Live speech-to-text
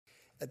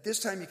At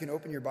this time, you can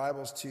open your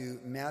Bibles to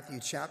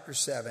Matthew chapter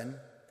 7.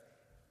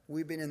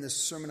 We've been in the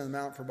Sermon on the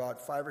Mount for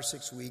about 5 or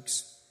 6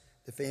 weeks.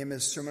 The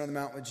famous Sermon on the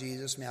Mount with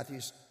Jesus,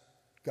 Matthew's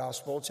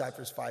Gospel,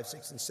 chapters 5,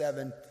 6, and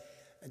 7.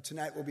 And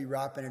tonight we'll be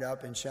wrapping it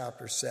up in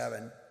chapter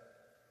 7.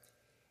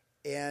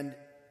 And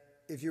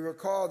if you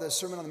recall, the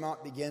Sermon on the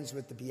Mount begins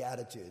with the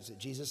Beatitudes, that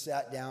Jesus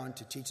sat down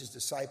to teach his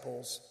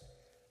disciples.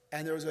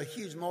 And there was a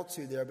huge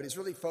multitude there, but he's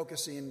really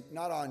focusing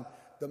not on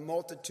the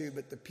multitude,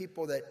 but the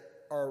people that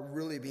are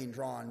really being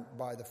drawn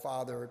by the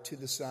Father to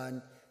the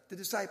Son, the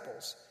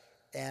disciples.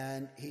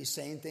 And he's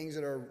saying things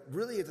that are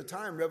really at the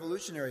time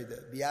revolutionary.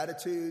 The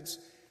Beatitudes,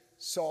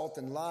 salt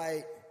and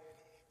light.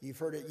 You've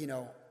heard it,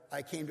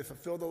 I came to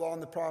fulfill the law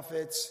and the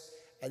prophets.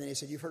 And then he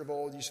said, you've heard of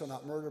old, you shall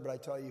not murder, but I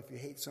tell you, if you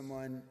hate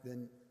someone,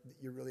 then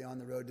you're really on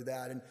the road to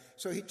that. And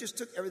so he just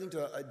took everything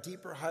to a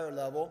deeper, higher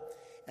level.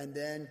 And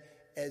then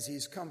as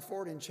he's come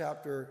forward in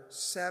chapter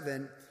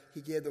 7,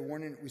 he gave the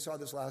warning, we saw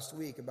this last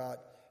week, about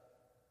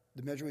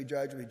the measure we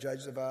judge will be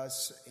judged of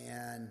us,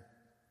 and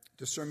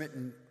discernment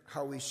in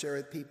how we share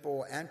with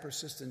people, and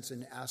persistence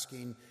in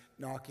asking,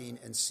 knocking,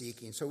 and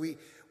seeking. So we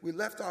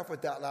left off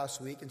with that last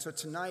week, and so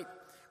tonight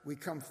we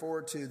come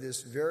forward to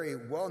this very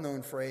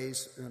well-known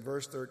phrase in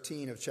verse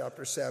 13 of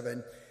chapter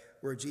 7,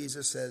 where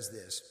Jesus says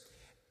this: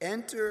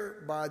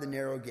 "Enter by the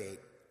narrow gate,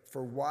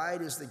 for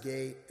wide is the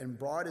gate, and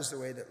broad is the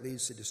way that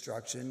leads to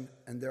destruction,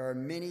 and there are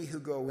many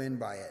who go in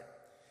by it.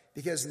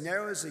 Because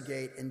narrow is the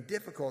gate, and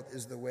difficult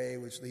is the way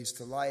which leads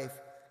to life,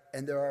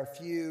 and there are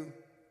few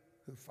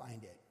who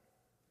find it."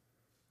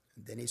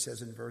 And then he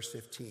says in verse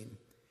 15,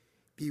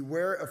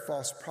 "Beware of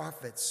false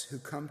prophets who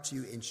come to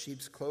you in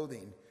sheep's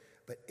clothing,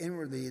 but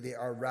inwardly they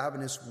are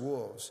ravenous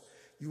wolves.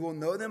 You will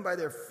know them by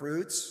their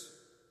fruits.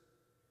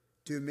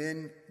 Do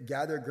men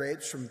gather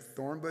grapes from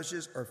thorn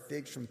bushes or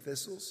figs from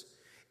thistles?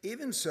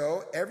 Even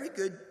so, every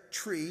good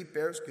tree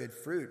bears good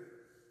fruit,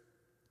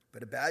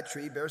 but a bad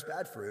tree bears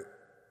bad fruit.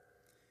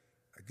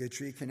 A good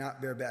tree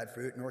cannot bear bad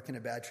fruit, nor can a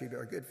bad tree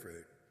bear good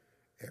fruit.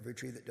 Every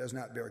tree that does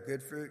not bear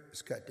good fruit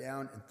is cut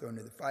down and thrown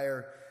into the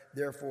fire.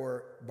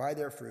 Therefore, by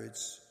their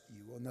fruits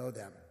you will know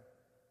them."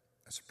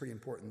 That's a pretty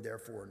important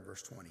therefore in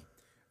verse 20.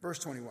 Verse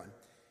 21,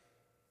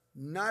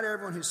 "Not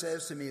everyone who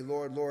says to me,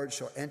 'Lord, Lord,'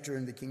 shall enter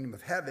into the kingdom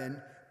of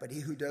heaven, but he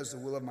who does the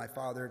will of my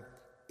Father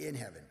in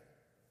heaven.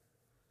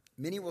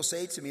 Many will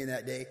say to me in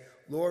that day,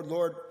 'Lord,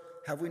 Lord,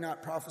 have we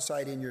not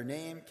prophesied in your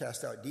name,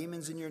 cast out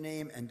demons in your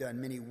name, and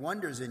done many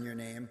wonders in your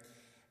name?'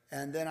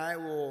 And then I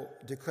will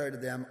declare to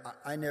them,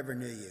 'I never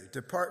knew you.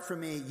 Depart from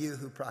me, you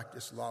who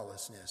practice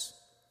lawlessness.'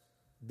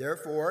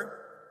 Therefore,"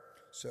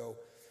 so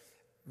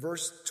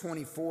verse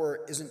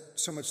 24 isn't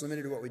so much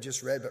limited to what we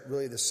just read, but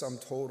really the sum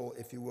total,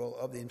 if you will,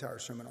 of the entire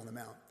Sermon on the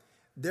Mount.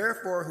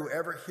 "Therefore,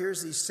 whoever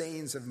hears these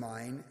sayings of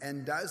mine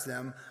and does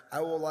them,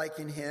 I will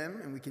liken him,"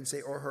 and we can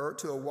say or her,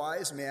 "to a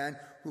wise man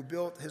who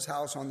built his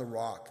house on the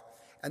rock.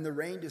 And the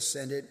rain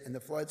descended, and the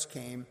floods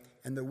came,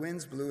 and the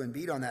winds blew and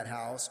beat on that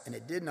house, and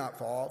it did not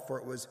fall, for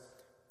it was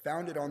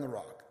founded on the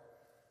rock.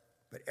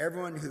 But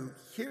everyone who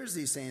hears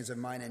these sayings of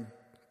mine and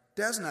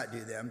does not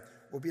do them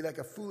will be like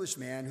a foolish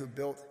man who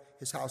built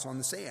his house on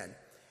the sand.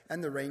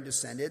 And the rain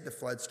descended, the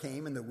floods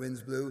came, and the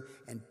winds blew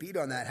and beat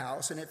on that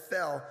house, and it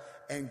fell,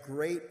 and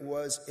great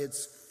was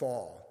its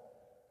fall.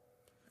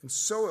 And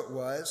so it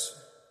was,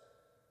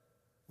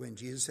 when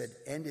Jesus had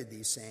ended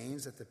these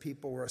sayings, that the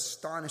people were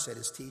astonished at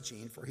his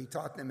teaching, for he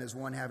taught them as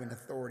one having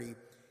authority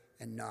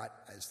and not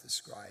as the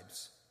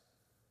scribes."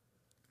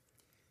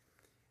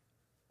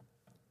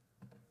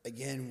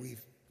 Again,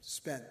 we've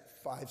spent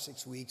 5,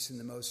 6 weeks in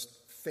the most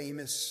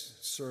famous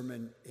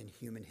sermon in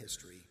human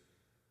history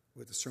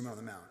with the Sermon on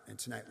the Mount. And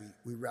tonight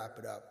we wrap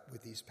it up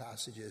with these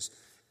passages.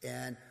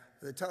 And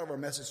the title of our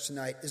message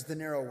tonight is The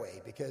Narrow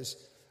Way, because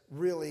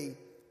really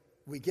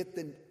we get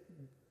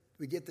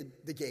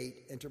the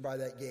gate, enter by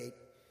that gate,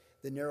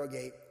 the narrow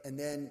gate, and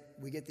then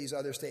we get these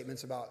other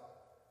statements about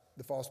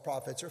the false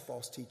prophets or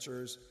false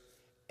teachers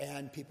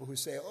and people who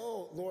say,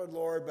 "Oh, Lord,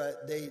 Lord,"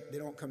 but they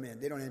don't come in,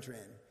 they don't enter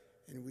in.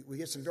 And we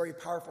get some very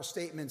powerful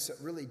statements that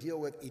really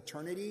deal with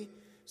eternity,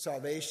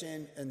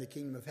 salvation, and the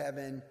kingdom of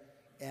heaven,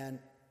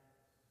 and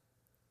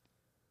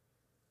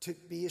to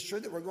be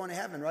assured that we're going to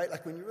heaven, right?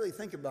 Like when you really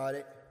think about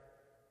it,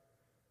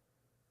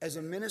 as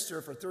a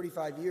minister for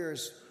 35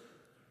 years,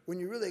 when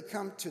you really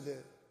come to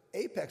the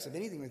apex of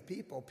anything with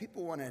people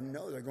want to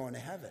know they're going to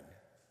heaven.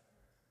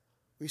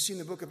 We see in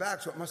the book of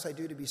Acts, what must I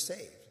do to be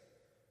saved?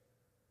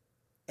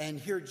 And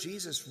here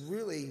Jesus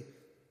really,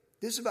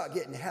 this is about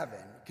getting to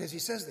heaven, because he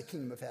says the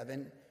kingdom of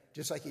heaven,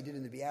 just like he did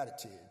in the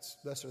Beatitudes.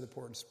 "Blessed are the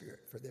poor in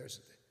spirit, for theirs is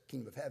the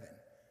kingdom of heaven."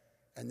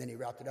 And then he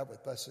wrapped it up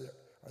with, "Blessed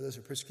are those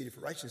who are persecuted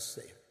for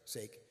righteousness'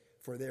 sake,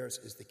 for theirs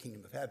is the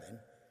kingdom of heaven."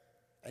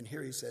 And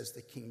here he says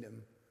the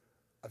kingdom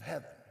of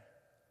heaven.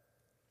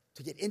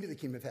 To get into the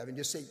kingdom of heaven,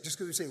 just because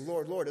we say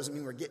Lord, Lord, doesn't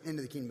mean we're getting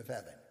into the kingdom of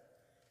heaven.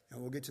 And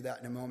we'll get to that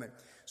in a moment.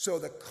 So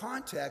the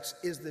context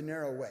is the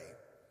narrow way.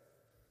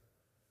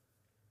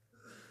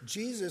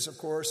 Jesus, of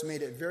course,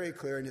 made it very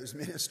clear in his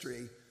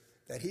ministry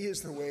that he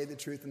is the way, the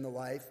truth, and the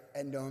life,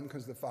 and no one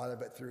comes to the Father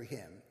but through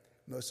him.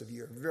 Most of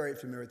you are very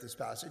familiar with this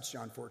passage,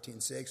 John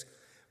 14:6.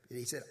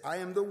 He said, I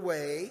am the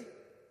way,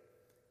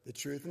 the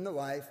truth, and the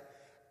life,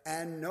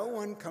 and no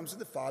one comes to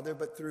the Father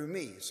but through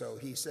me. So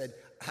he said,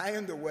 I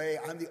am the way,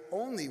 I'm the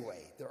only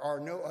way. There are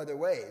no other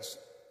ways.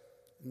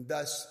 And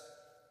thus,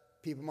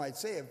 people might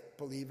say of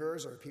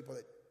believers or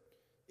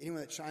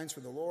anyone that shines for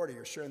the Lord, or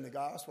you're sharing the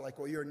gospel, like,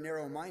 well, you're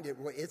narrow-minded.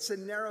 Well, it's a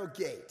narrow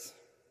gate.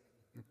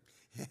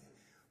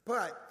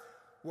 But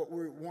what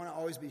we want to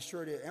always be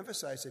sure to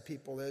emphasize to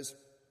people is,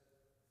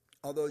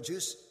 although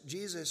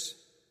Jesus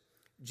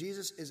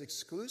is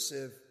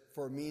exclusive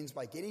for means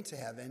by getting to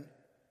heaven,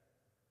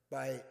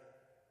 by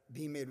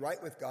being made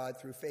right with God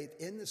through faith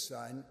in the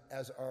Son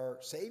as our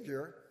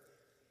Savior,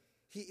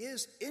 he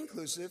is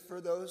inclusive for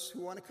those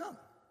who want to come.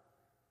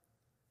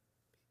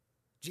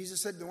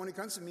 Jesus said, the one who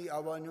comes to me, I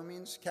will by no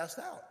means cast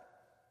out.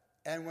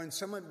 And when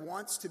someone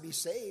wants to be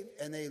saved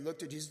and they look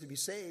to Jesus to be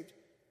saved,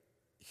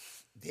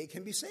 they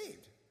can be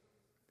saved.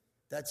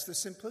 That's the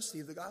simplicity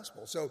of the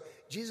gospel. So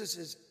Jesus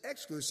is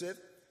exclusive,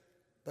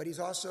 but he's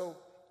also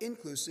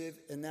inclusive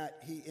in that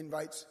he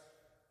invites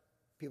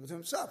people to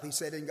himself. He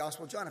said in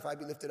Gospel of John, if I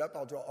be lifted up,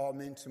 I'll draw all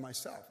men to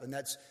myself. And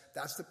that's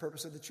the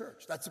purpose of the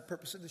church. That's the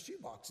purpose of the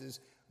shoebox, is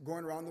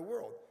going around the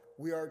world.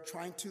 We are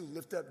trying to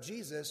lift up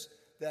Jesus,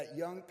 that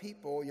young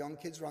people, young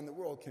kids around the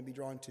world can be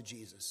drawn to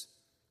Jesus,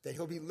 that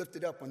he'll be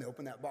lifted up when they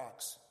open that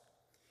box.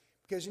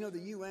 Because, the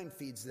UN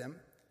feeds them,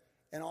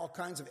 and all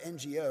kinds of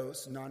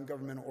NGOs,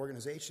 non-governmental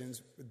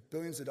organizations, with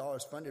billions of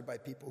dollars funded by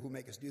people who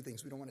make us do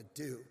things we don't want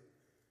to do.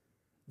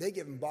 They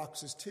give them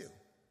boxes too.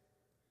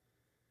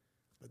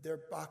 But their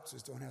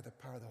boxes don't have the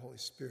power of the Holy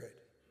Spirit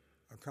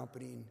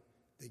accompanying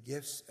the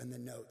gifts and the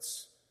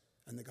notes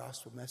and the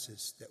gospel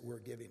message that we're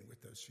giving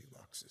with those shoe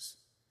boxes.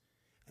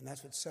 And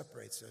that's what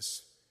separates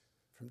us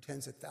from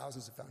tens of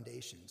thousands of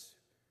foundations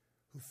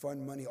who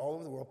fund money all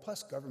over the world,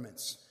 plus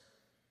governments,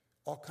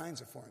 all kinds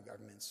of foreign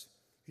governments,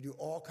 who do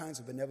all kinds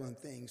of benevolent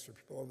things for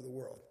people all over the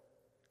world.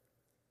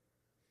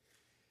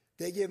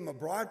 They give them a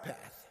broad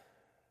path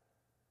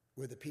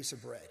with a piece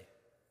of bread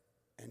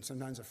and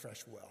sometimes a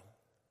fresh well.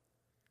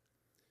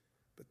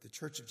 But the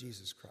Church of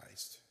Jesus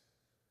Christ,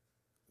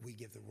 we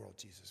give the world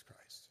Jesus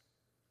Christ.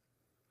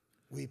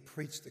 We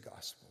preach the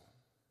gospel.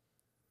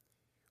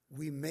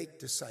 We make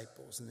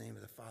disciples in the name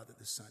of the Father,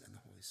 the Son, and the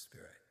Holy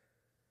Spirit.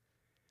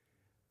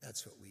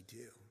 That's what we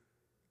do.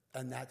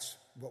 And that's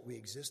what we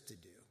exist to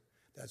do.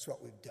 That's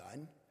what we've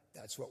done.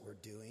 That's what we're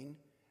doing.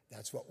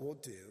 That's what we'll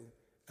do.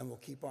 And we'll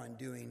keep on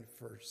doing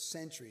for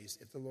centuries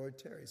if the Lord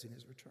tarries in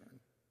his return.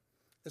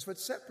 That's what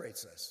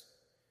separates us.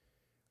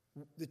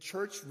 The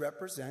church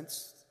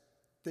represents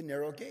the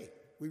narrow gate.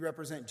 We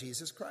represent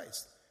Jesus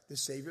Christ, the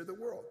Savior of the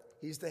world.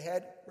 He's the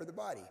head, we're the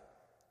body.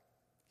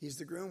 He's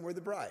the groom, we're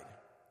the bride.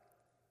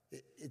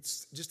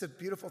 It's just a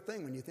beautiful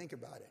thing when you think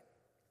about it.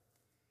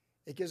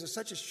 It gives us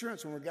such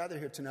assurance when we're gathered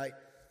here tonight,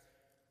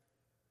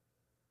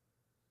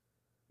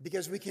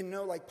 because we can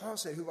know, like Paul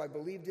said, who I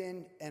believed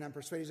in, and I'm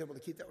persuaded he's able to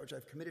keep that which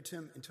I've committed to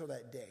him until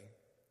that day.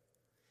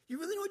 You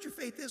really know what your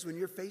faith is when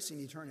you're facing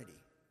eternity.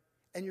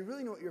 And you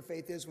really know what your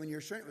faith is when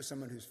you're sharing it with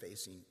someone who's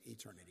facing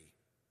eternity.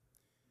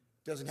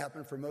 Doesn't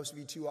happen for most of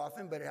you too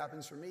often, but it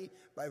happens for me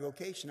by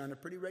vocation on a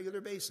pretty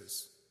regular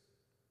basis.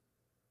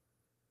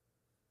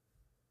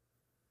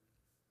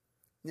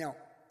 Now,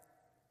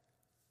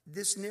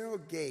 this narrow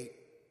gate,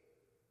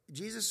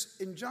 Jesus,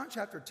 in John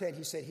chapter 10,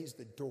 he said he's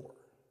the door.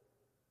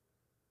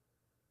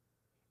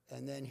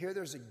 And then here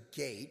there's a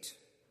gate.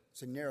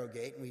 It's a narrow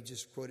gate, and we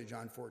just quoted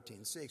John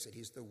 14:6, that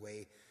he's the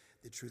way,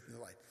 the truth, and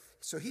the life.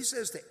 So he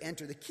says to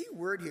enter. The key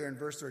word here in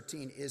verse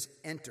 13 is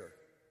enter.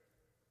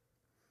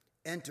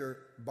 Enter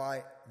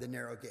by the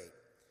narrow gate.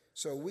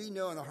 So we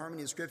know in the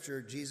harmony of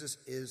Scripture, Jesus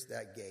is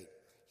that gate.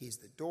 He's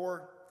the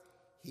door.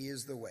 He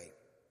is the way.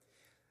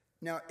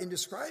 Now, in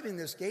describing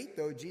this gate,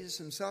 though, Jesus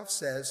himself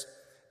says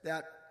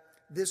that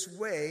this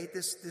way,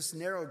 this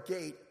narrow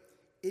gate,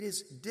 it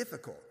is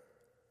difficult.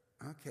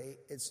 Okay,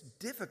 it's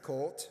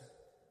difficult,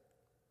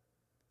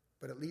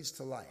 but it leads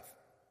to life.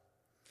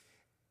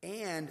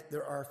 And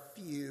there are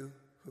few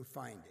who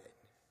find it.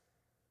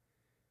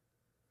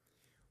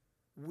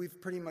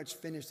 We've pretty much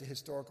finished the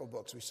historical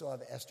books. We still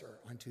have Esther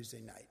on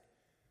Tuesday night.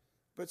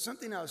 But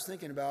something I was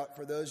thinking about,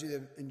 for those of you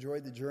that have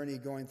enjoyed the journey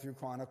going through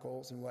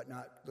Chronicles and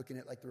whatnot, looking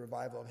at like the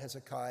revival of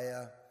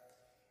Hezekiah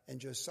and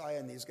Josiah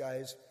and these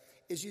guys,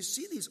 is you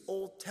see these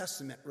Old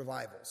Testament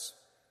revivals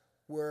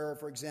where,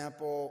 for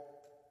example,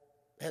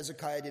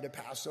 Hezekiah did a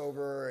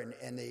Passover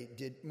and they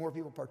did, more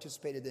people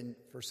participated than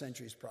for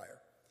centuries prior.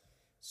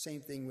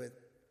 Same thing with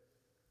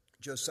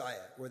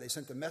Josiah, where they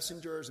sent the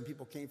messengers and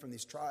people came from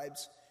these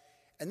tribes.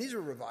 And these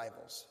are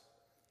revivals.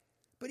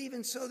 But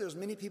even so, there's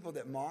many people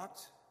that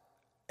mocked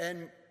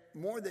and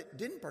more that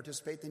didn't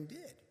participate than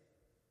did.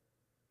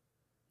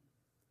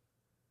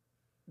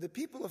 The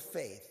people of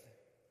faith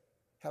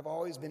have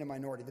always been a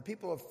minority. The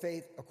people of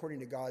faith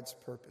according to God's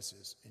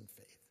purposes in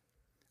faith,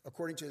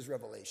 according to his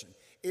revelation.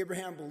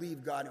 Abraham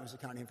believed God and it was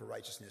accounted to him for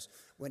righteousness.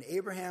 When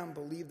Abraham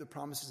believed the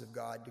promises of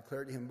God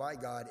declared to him by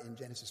God in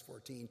Genesis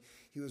 14,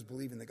 he was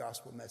believing the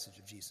gospel message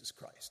of Jesus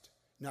Christ.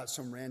 not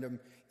some random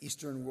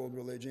Eastern world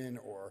religion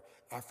or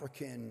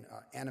African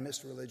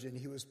animist religion.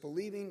 He was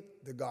believing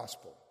the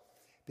gospel.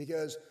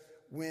 Because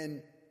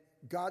when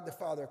God the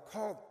Father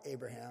called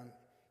Abraham,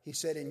 he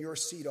said, in your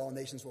seed all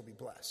nations will be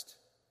blessed.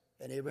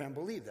 And Abraham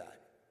believed that.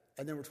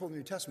 And then we're told in the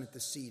New Testament the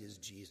seed is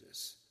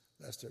Jesus,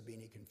 lest there be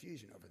any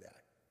confusion over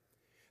that.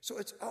 So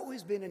it's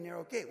always been a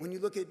narrow gate. When you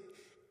look at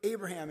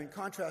Abraham in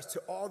contrast to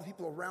all the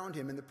people around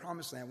him in the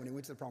Promised Land, when he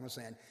went to the Promised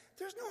Land,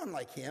 there's no one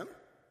like him.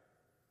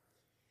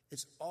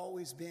 It's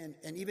always been,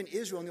 and even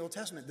Israel in the Old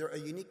Testament, they're a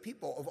unique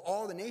people. Of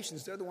all the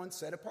nations, they're the ones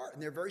set apart,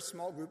 and they're a very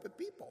small group of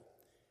people.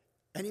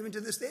 And even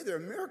to this day, they're a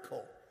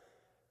miracle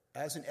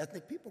as an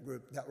ethnic people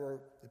group that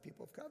were the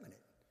people of covenant,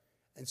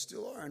 and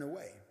still are in a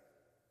way.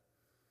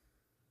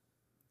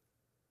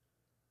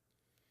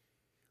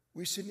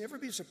 We should never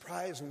be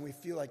surprised when we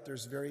feel like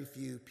there's very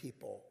few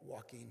people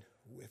walking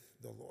with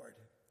the Lord.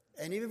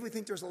 And even if we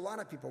think there's a lot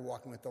of people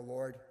walking with the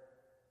Lord,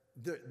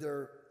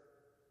 there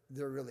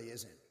really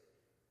isn't.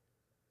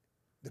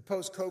 The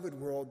post-COVID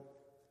world,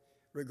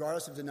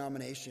 regardless of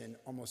denomination,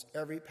 almost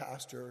every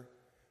pastor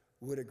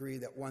would agree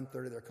that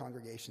 1/3 of their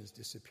congregations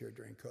disappeared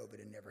during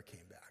COVID and never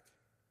came back.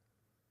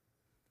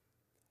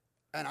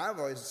 And I've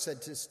always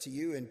said this to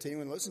you and to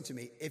anyone listening to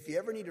me, if you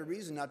ever need a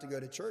reason not to go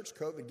to church,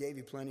 COVID gave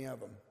you plenty of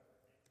them.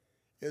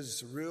 It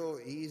was a real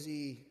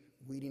easy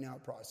weeding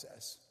out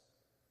process.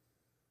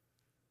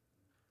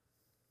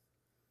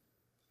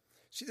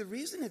 See, the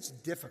reason it's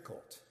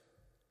difficult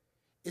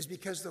is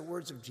because the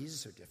words of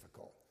Jesus are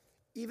difficult.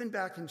 Even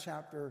back in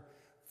chapter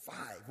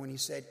 5, when he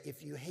said,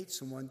 if you hate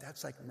someone,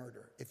 that's like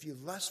murder. If you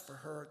lust for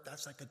her,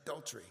 that's like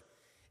adultery.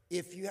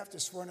 If you have to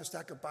swear on a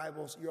stack of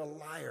Bibles, you're a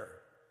liar.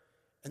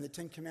 And the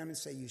 10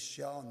 Commandments say you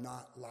shall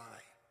not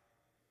lie.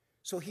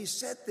 So he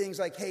said things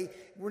like, hey,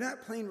 we're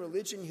not playing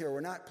religion here.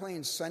 We're not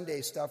playing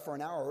Sunday stuff for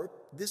an hour.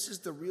 This is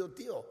the real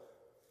deal.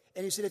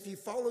 And he said, if you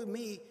follow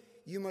me,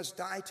 you must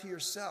die to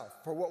yourself.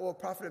 For what will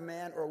profit a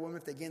man or a woman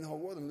if they gain the whole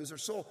world and lose their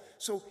soul?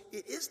 So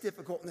it is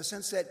difficult in the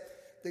sense that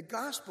the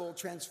gospel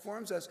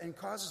transforms us and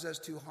causes us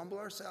to humble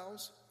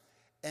ourselves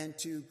and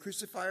to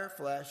crucify our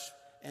flesh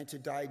and to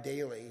die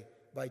daily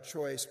by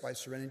choice, by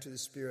surrendering to the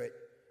Spirit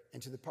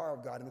and to the power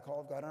of God and the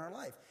call of God in our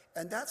life.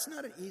 And that's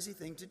not an easy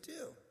thing to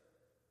do.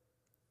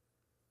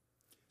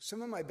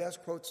 Some of my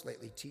best quotes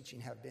lately teaching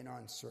have been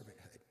on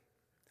servanthood.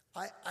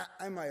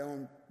 I'm my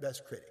own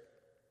best critic.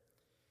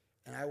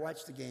 And I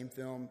watch the game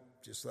film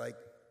just like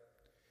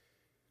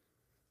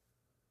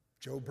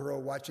Joe Burrow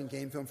watching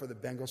game film for the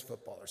Bengals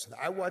football or something.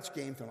 I watch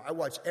game film. I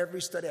watch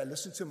every study. I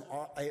listen to them.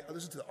 I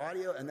listen to the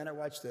audio, and then I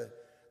watch the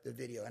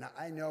video. And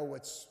I know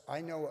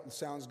what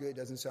sounds good,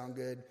 doesn't sound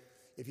good.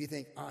 If you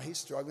think, he's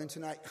struggling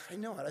tonight, I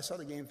know it. I saw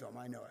the game film.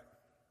 I know it.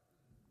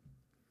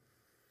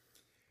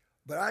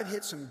 But I've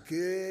hit some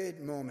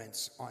good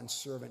moments on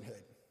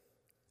servanthood,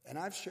 and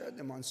I've shared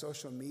them on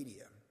social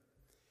media.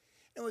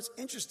 And what's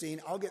interesting,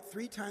 I'll get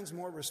 3 times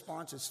more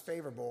responses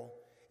favorable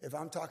if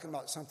I'm talking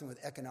about something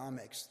with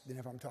economics than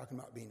if I'm talking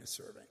about being a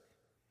servant.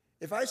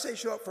 If I say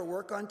show up for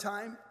work on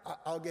time,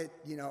 I'll get,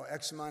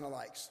 X amount of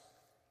likes.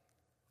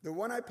 The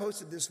one I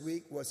posted this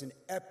week was an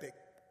epic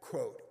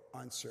quote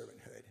on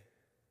servanthood.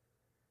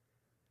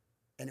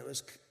 And it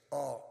was,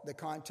 the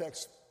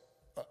context,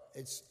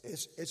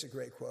 it's a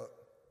great quote.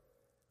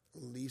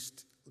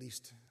 Least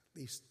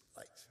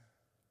liked.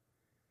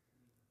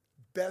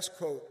 Best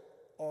quote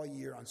all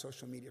year on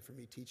social media for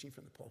me teaching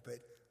from the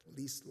pulpit,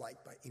 least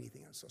liked by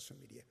anything on social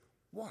media.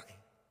 Why?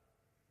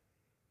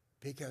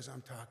 Because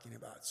I'm talking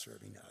about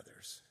serving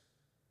others.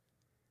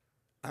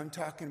 I'm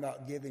talking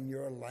about giving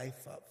your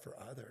life up for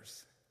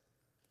others.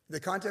 The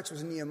context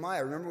was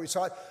Nehemiah. Remember we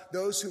saw it?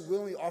 Those who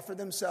willingly offered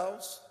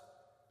themselves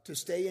to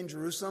stay in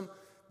Jerusalem.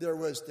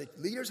 The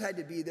leaders had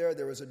to be there.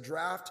 There was a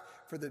draft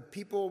for the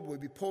people would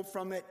be pulled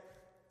from it.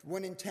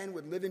 1 in 10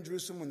 would live in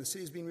Jerusalem when the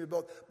city was being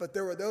rebuilt. But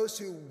there were those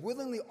who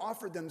willingly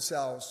offered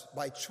themselves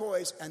by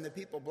choice, and the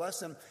people blessed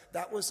them.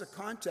 That was the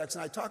context.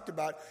 And I talked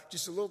about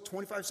just a little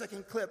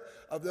 25-second clip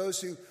of those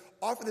who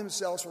offered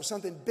themselves for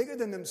something bigger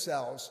than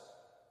themselves.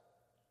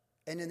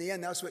 And in the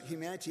end, that's what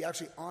humanity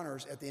actually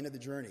honors at the end of the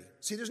journey.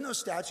 See, there's no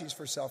statues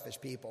for selfish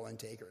people and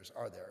takers,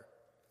 are there?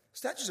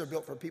 Statues are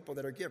built for people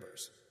that are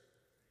givers.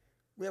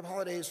 We have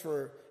holidays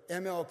for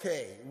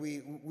MLK.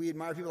 We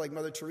admire people like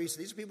Mother Teresa.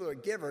 These are people that are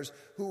givers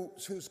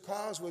whose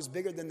cause was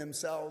bigger than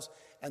themselves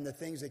and the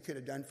things they could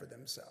have done for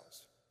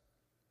themselves.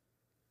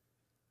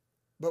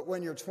 But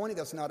when you're 20,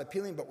 that's not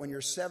appealing. But when you're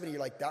 70, you're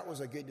like, that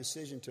was a good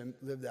decision to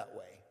live that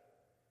way.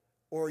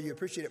 Or you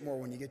appreciate it more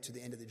when you get to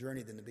the end of the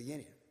journey than the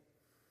beginning.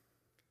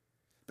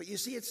 But you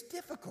see, it's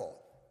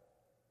difficult.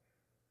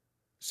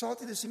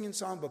 Salty the Singing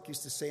Songbook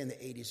used to say in the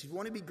 80s, if you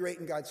want to be great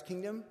in God's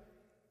kingdom,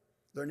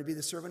 learn to be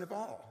the servant of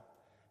all.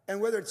 And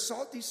whether it's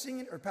Salty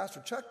singing or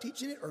Pastor Chuck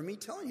teaching it or me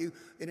telling you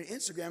in an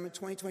Instagram in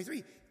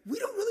 2023, we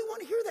don't really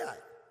want to hear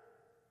that.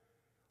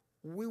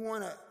 We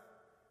want to,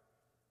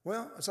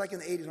 it's like in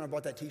the 80s when I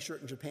bought that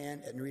T-shirt in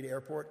Japan at Narita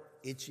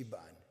Airport, Ichiban.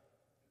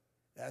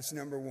 That's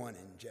number 1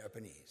 in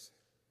Japanese.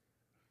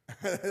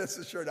 That's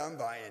the shirt I'm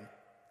buying.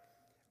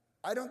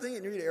 I don't think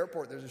at Narita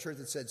Airport there's a shirt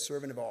that said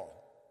servant of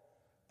all.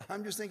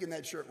 I'm just thinking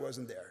that shirt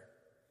wasn't there.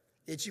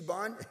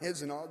 Ichiban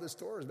is in all the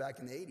stores back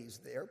in the 80s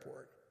at the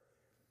airport.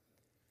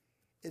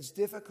 It's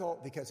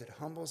difficult because it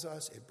humbles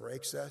us, it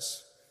breaks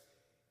us,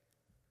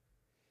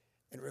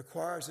 it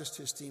requires us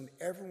to esteem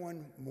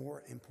everyone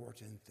more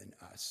important than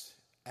us,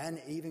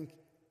 and even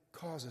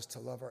cause us to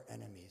love our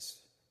enemies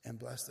and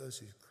bless those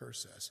who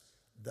curse us.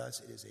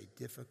 Thus, it is a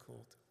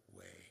difficult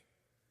way.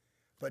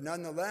 But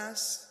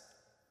nonetheless,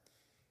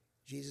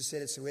 Jesus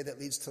said it's the way that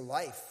leads to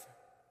life,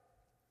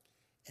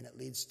 and it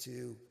leads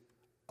to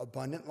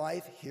abundant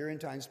life here in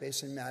time,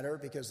 space, and matter,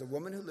 because the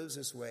woman who lives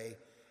this way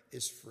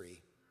is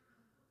free.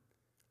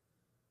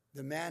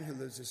 The man who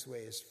lives this way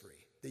is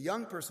free. The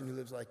young person who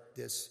lives like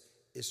this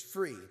is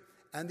free.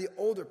 And the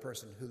older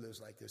person who lives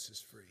like this is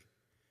free.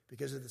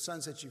 Because if the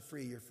Son sets you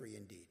free, you're free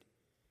indeed.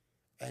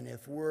 And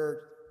if we're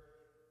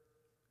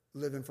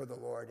living for the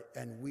Lord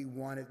and we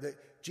want it,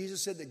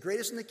 Jesus said the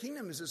greatest in the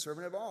kingdom is the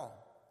servant of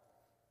all.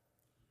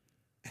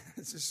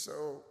 This is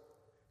so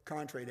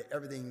contrary to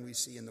everything we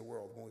see in the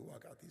world when we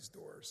walk out these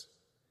doors.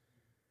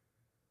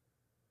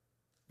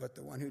 But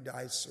the one who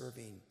dies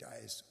serving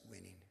dies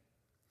winning.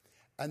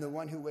 And the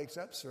one who wakes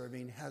up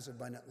serving has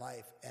abundant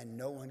life, and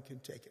no one can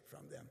take it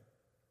from them.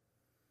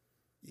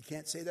 You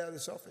can't say that of the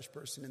selfish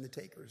person and the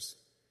takers.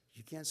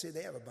 You can't say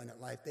they have abundant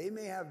life. They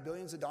may have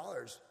billions of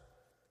dollars,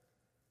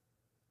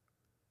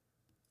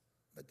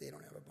 but they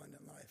don't have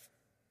abundant life.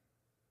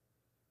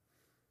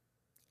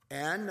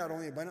 And not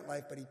only abundant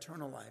life, but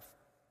eternal life,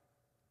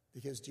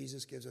 because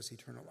Jesus gives us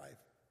eternal life.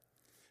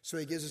 So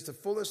he gives us the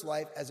fullest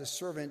life as a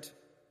servant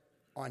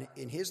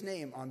in his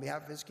name on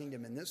behalf of his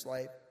kingdom in this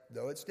life,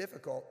 though it's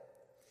difficult.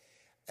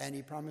 And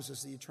he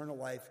promises the eternal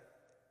life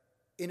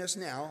in us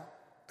now,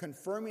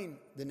 confirming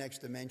the next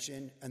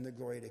dimension and the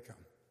glory to come.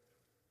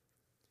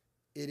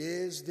 It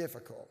is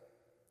difficult,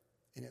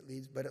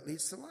 but it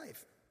leads to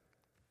life.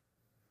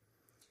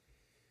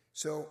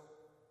 So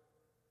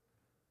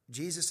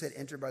Jesus said,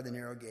 enter by the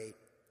narrow gate.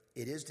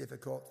 It is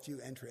difficult,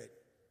 few enter it,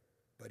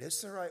 but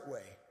it's the right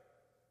way,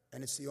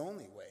 and it's the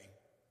only way,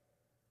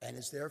 and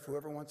it's there for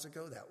whoever wants to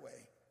go that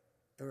way.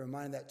 And we're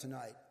reminded that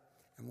tonight.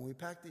 And when we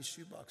pack these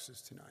shoe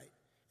boxes tonight,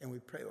 and we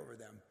pray over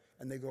them,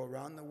 and they go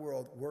around the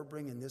world, we're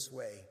bringing this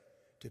way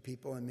to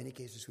people in many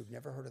cases who've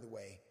never heard of the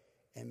way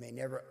and may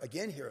never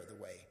again hear of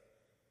the way.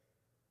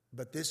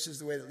 But this is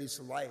the way that leads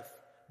to life.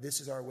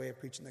 This is our way of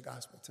preaching the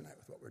gospel tonight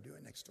with what we're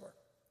doing next door.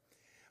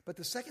 But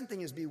the second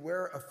thing is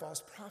beware of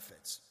false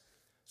prophets.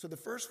 So the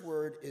first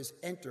word is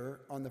enter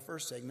on the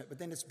first segment, but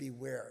then it's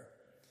beware.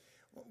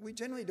 Well, we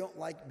generally don't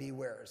like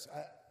bewares.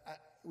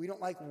 We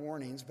don't like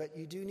warnings, but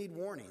you do need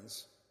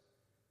warnings.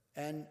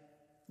 And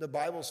the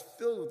Bible's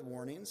filled with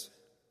warnings,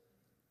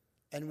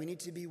 and we need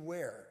to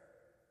beware.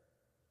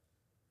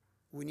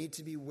 We need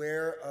to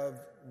beware of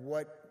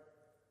what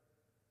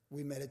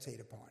we meditate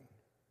upon.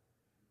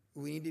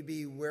 We need to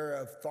be aware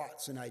of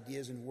thoughts and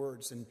ideas and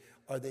words, and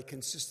are they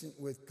consistent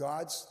with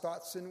God's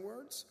thoughts and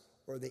words,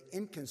 or are they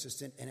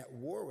inconsistent and at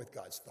war with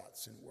God's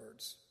thoughts and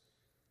words?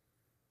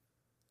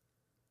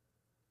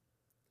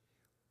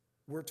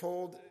 We're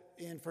told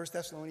in 1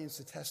 Thessalonians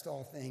to test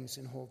all things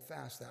and hold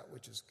fast that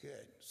which is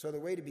good. So the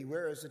way to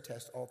beware is to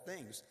test all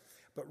things.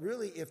 But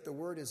really, if the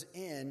word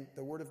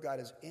of God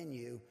is in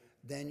you,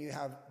 then you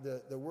have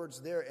the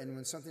words there, and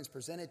when something's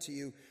presented to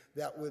you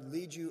that would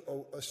lead you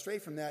astray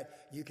from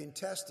that, you can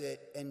test it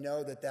and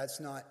know that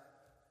that's not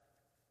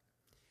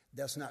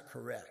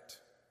correct.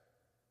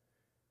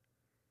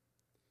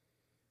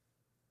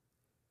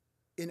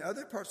 In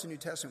other parts of the New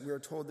Testament, we are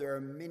told there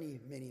are many,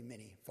 many,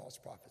 many false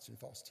prophets and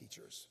false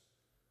teachers.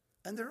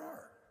 And there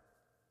are.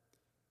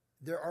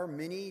 There are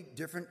many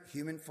different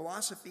human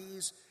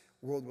philosophies,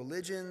 world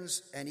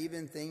religions, and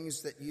even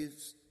things that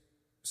use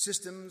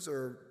systems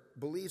or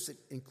beliefs that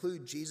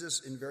include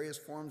Jesus in various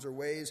forms or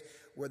ways,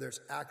 whether it's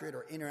accurate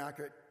or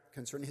inaccurate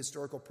concerning the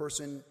historical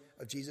person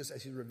of Jesus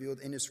as he's revealed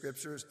in his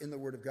scriptures, in the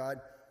Word of God.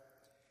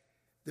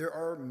 There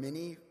are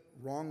many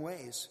wrong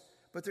ways,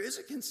 but there is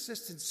a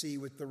consistency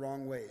with the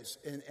wrong ways,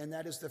 and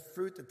that is the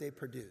fruit that they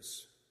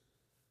produce.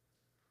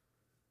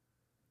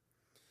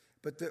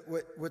 But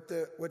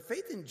what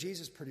faith in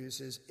Jesus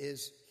produces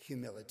is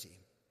humility.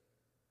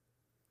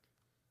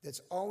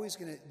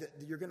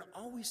 You're going to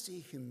always see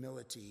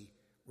humility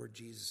where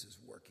Jesus is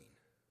working.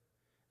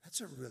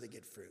 That's a really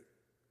good fruit.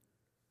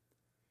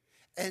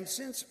 And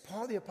since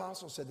Paul the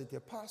Apostle said that the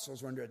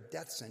apostles were under a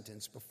death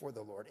sentence before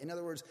the Lord, in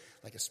other words,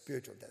 like a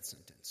spiritual death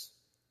sentence,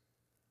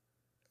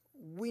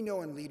 we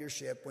know in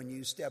leadership when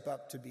you step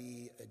up to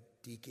be a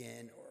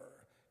deacon or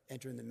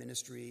enter in the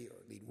ministry or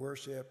lead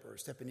worship or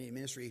step into any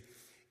ministry,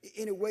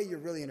 in a way you're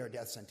really under a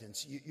death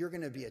sentence. You're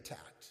going to be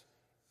attacked.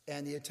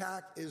 And the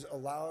attack is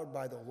allowed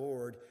by the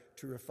Lord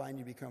to refine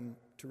you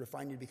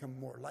to become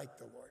more like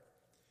the Lord.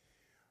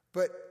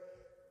 But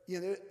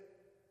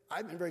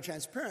I've been very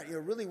transparent.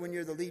 Really, when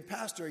you're the lead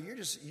pastor,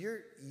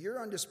 you're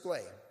on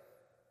display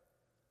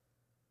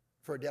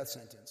for a death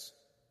sentence.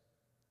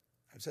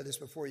 I've said this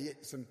before. You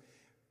get some,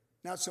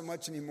 not so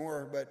much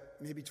anymore, but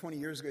maybe 20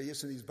 years ago, you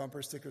used to these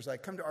bumper stickers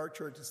like "Come to our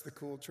church; it's the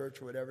cool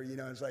church," or whatever.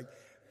 It's like,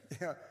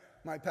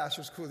 my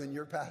pastor's cooler than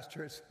your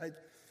pastor's. I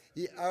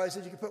always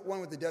said you could put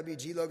one with the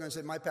WG logo and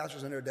said, my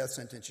pastor's under a death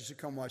sentence. You should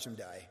come watch him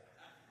die.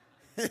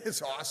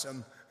 It's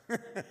awesome.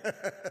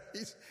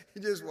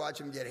 You just watch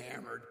him get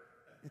hammered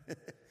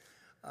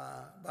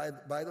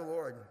by the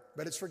Lord.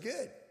 But it's for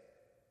good.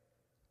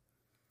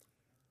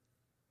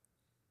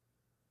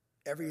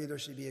 Every year there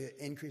should be an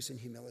increase in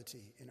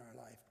humility in our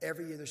life.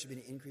 Every year there should be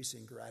an increase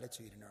in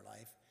gratitude in our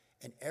life.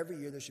 And every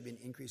year there should be an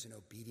increase in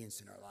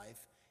obedience in our life.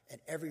 And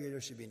every year there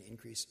should be an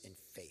increase in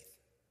faith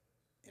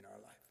in our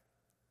life.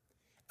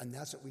 And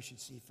that's what we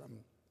should see from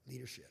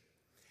leadership.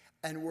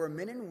 And where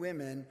men and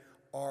women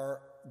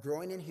are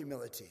growing in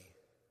humility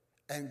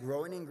and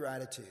growing in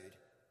gratitude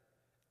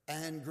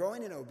and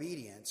growing in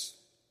obedience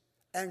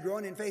and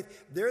growing in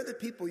faith, they're the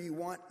people you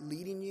want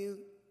leading you,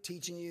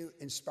 teaching you,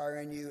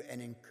 inspiring you, and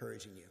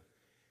encouraging you.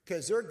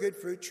 Because they're good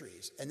fruit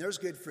trees, and there's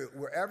good fruit.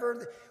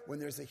 When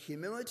there's the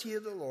humility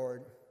of the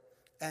Lord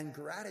and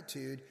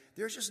gratitude,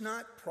 there's just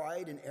not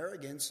pride and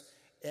arrogance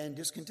and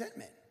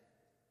discontentment.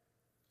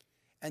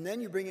 And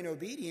then you bring in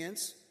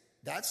obedience.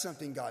 That's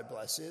something God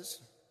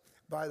blesses.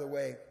 By the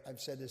way, I've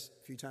said this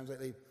a few times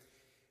lately.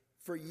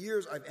 For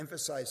years, I've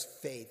emphasized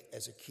faith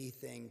as a key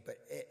thing. But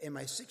in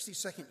my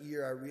 62nd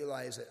year, I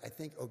realized that I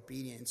think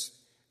obedience,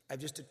 I've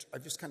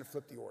just kind of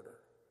flipped the order.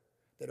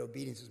 That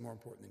obedience is more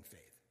important than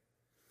faith.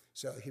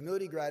 So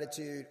humility,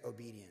 gratitude,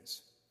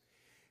 obedience.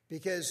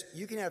 Because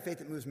you can have faith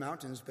that moves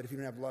mountains, but if you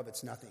don't have love,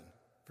 it's nothing.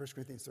 1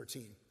 Corinthians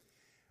 13.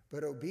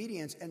 But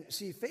obedience, and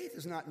see, faith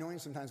is not knowing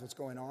sometimes what's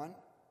going on,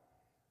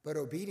 but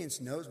obedience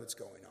knows what's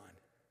going on.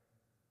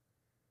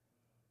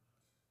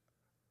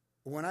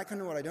 When I come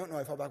to what I don't know,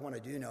 I fall back on what I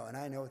do know, and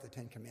I know what the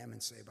Ten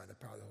Commandments say by the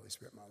power of the Holy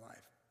Spirit in my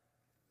life.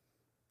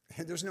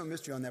 And there's no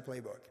mystery on that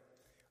playbook.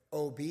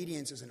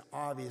 Obedience is an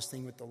obvious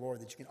thing with the Lord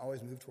that you can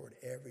always move toward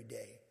every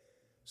day.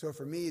 So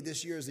for me,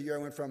 this year is the year I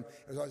went from,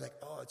 it was always like,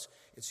 oh,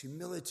 it's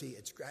humility,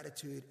 it's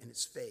gratitude, and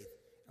it's faith.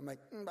 I'm like,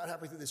 about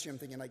halfway through this year, I'm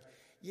thinking like,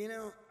 it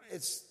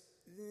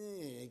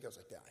goes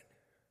like that.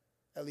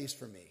 At least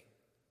for me.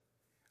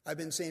 I've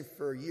been saying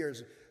for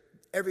years,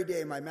 every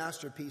day my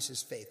masterpiece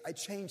is faith. I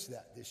changed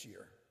that this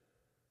year.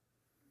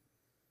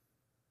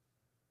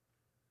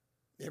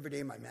 Every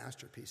day my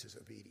masterpiece is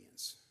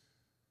obedience.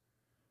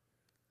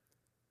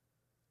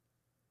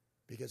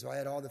 Because if I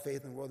had all the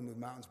faith in the world to move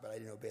mountains, but I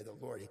didn't obey the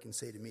Lord, he can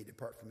say to me,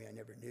 depart from me, I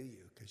never knew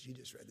you, because you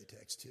just read the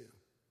text too.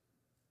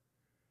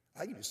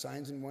 I can do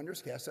signs and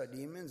wonders, cast out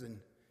demons, and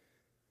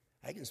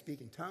I can speak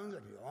in tongues, I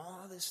can do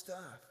all this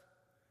stuff.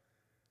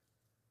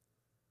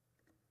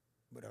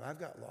 But if I've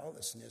got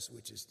lawlessness,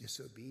 which is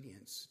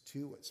disobedience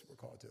to what we're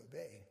called to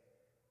obey,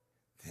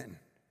 then,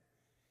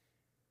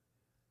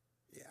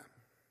 yeah.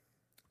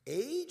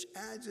 Age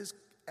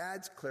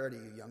adds clarity,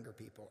 you younger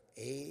people.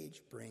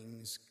 Age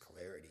brings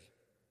clarity.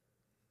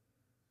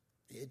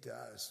 It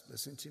does.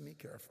 Listen to me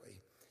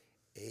carefully.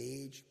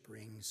 Age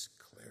brings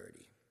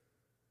clarity.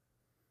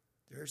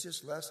 There's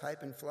just less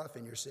hype and fluff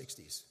in your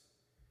 60s.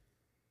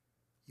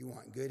 You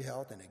want good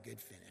health and a good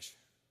finish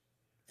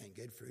and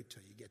good fruit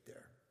till you get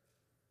there.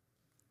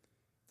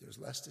 There's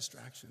less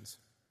distractions,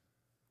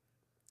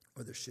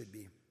 or there should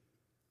be.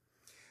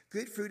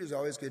 Good fruit is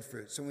always good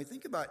fruit. So when we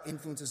think about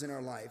influences in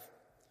our life,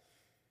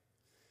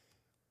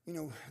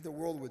 the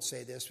world would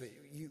say this, but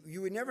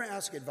you would never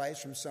ask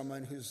advice from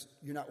someone who's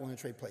you're not willing to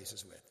trade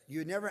places with. You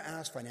would never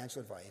ask financial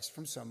advice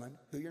from someone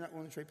who you're not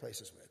willing to trade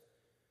places with.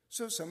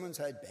 So if someone's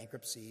had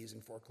bankruptcies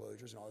and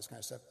foreclosures and all this kind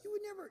of stuff,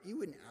 you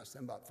wouldn't ask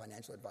them about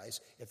financial advice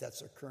if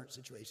that's their current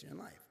situation in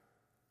life.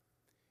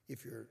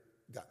 If you're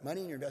got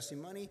money and you're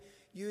investing money,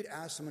 you'd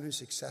ask someone who's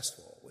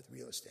successful with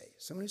real estate,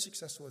 someone who's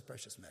successful with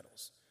precious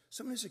metals,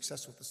 someone who's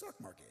successful with the stock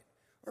market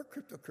or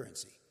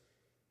cryptocurrency.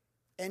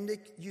 And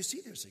you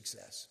see their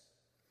success.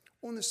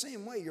 Well, in the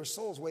same way, your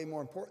soul is way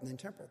more important than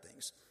temporal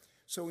things.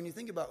 So when you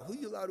think about who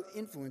you allow to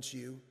influence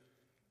you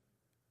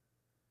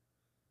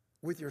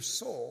with your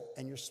soul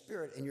and your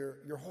spirit and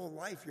your whole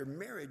life, your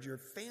marriage, your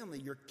family,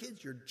 your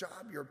kids, your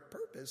job, your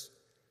purpose,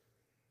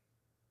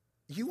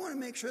 you want to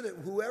make sure that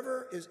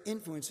whoever is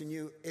influencing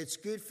you, it's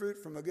good fruit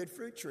from a good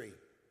fruit tree.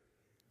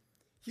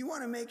 You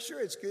want to make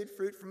sure it's good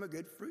fruit from a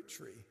good fruit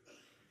tree.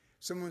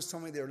 Someone was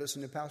telling me they were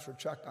listening to Pastor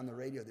Chuck on the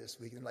radio this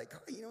week, and they're like,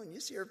 oh, when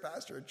you see your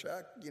Pastor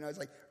Chuck, it's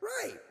like,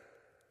 right,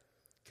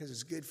 because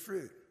it's good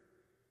fruit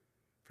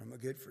from a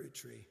good fruit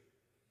tree.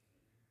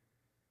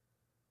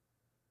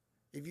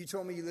 If you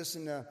told me you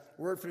listen to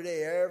Word for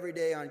Today every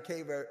day on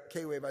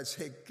K-Wave, I'd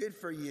say, good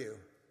for you.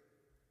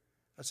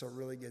 That's a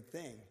really good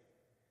thing.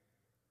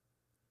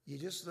 You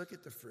just look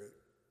at the fruit.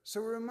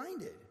 So we're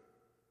reminded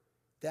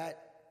that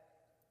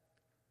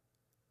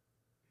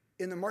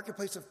in the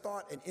marketplace of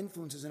thought and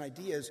influences and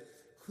ideas,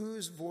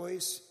 whose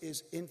voice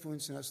is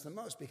influencing us the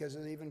most? Because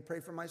I even pray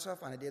for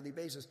myself on a daily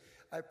basis.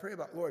 I pray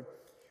about, Lord,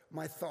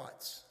 my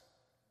thoughts.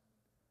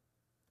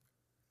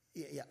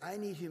 Yeah, I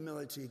need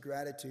humility,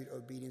 gratitude,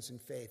 obedience, and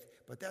faith.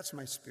 But that's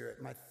my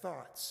spirit, my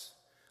thoughts.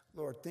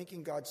 Lord,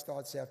 thinking God's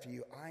thoughts after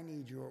you, I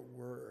need your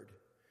word.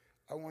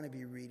 I want to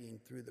be reading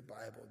through the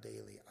Bible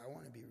daily. I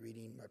want to be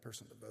reading my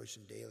personal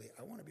devotion daily.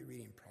 I want to be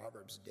reading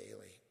Proverbs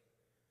daily.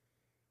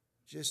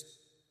 Just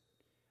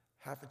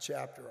half a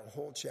chapter, a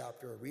whole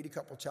chapter, or read a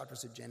couple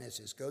chapters of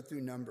Genesis, go through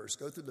Numbers,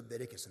 go through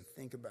Leviticus, and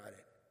think about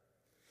it.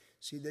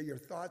 See that your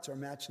thoughts are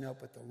matching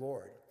up with the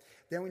Lord.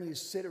 Then when you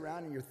sit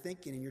around and you're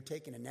thinking and you're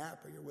taking a nap,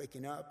 or you're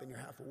waking up and you're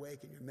half awake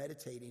and you're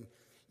meditating,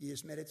 you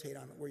just meditate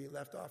on where you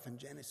left off in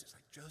Genesis.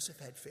 Like Joseph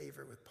had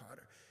favor with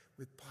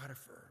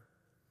Potiphar.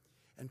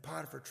 And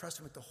Potiphar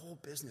trusted him with the whole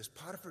business.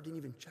 Potiphar didn't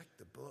even check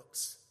the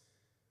books.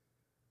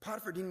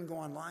 Potiphar didn't even go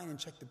online and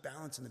check the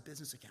balance in the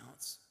business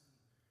accounts.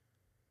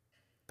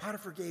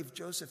 Potiphar gave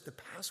Joseph the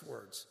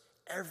passwords,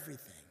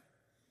 everything,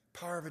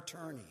 power of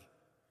attorney,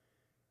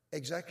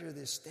 executor of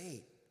the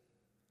estate.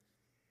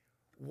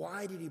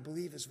 Why did he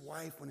believe his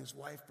wife when his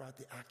wife brought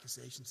the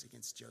accusations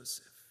against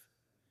Joseph?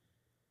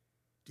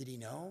 Did he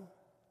know?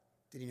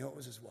 Did he know it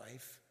was his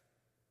wife?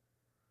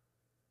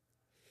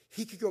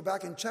 He could go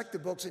back and check the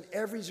books, and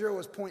every zero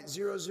was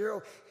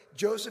 0.00.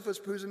 Joseph was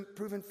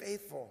proven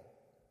faithful.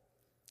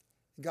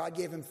 God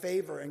gave him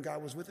favor, and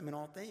God was with him in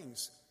all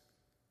things.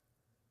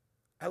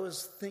 I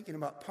was thinking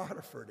about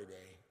Potiphar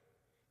today.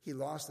 He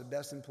lost the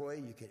best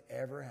employee you could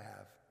ever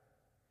have.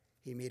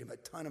 He made him a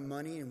ton of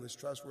money and was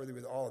trustworthy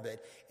with all of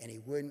it, and he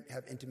wouldn't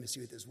have intimacy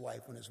with his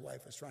wife when his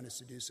wife was trying to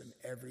seduce him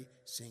every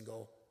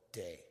single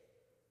day.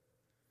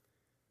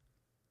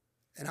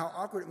 And how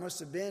awkward it must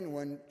have been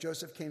when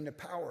Joseph came to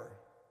power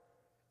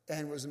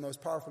and was the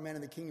most powerful man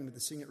in the kingdom with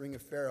the signet ring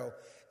of Pharaoh.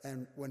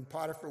 And when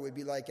Potiphar would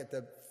be like at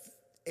the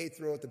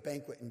 8th row at the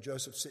banquet and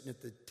Joseph sitting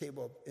at the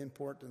table of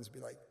importance, be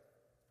like,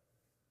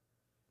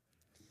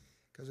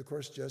 because of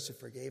course Joseph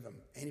forgave him,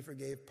 and he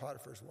forgave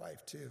Potiphar's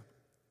wife too.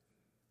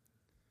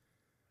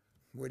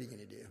 What are you going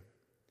to do?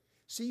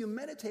 See, you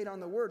meditate on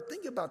the word.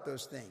 Think about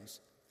those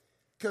things.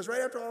 Because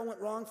right after all went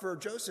wrong for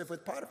Joseph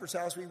with Potiphar's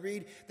house, we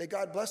read that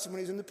God blessed him when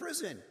he was in the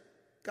prison.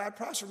 God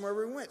prospered him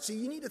wherever he went. See,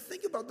 you need to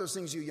think about those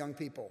things, you young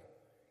people.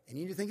 And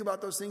you need to think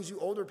about those things, you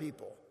older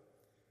people.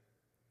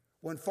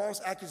 When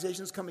false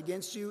accusations come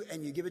against you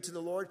and you give it to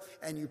the Lord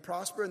and you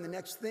prosper in the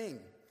next thing.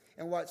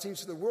 And while it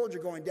seems to the world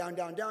you're going down,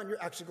 down, down,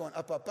 you're actually going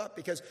up, up, up,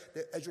 because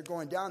as you're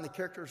going down, the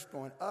character's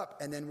going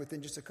up, and then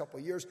within just a couple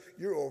of years,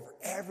 you're over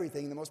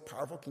everything in the most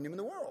powerful kingdom in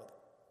the world.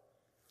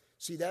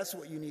 See, that's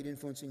what you need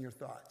influencing your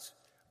thoughts.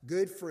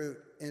 Good fruit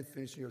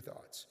influencing your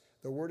thoughts.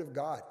 The Word of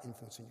God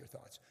influencing your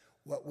thoughts.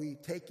 What we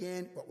take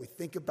in, what we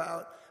think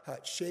about, how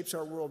it shapes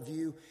our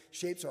worldview,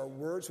 shapes our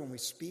words when we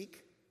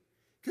speak.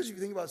 Because if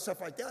you think about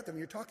stuff like that, then when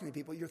you're talking to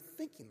people, you're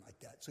thinking like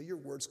that. So your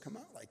words come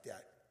out like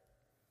that.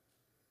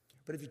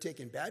 But if you take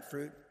in bad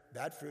fruit,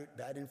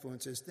 bad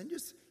influences, then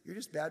you're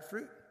just bad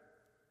fruit.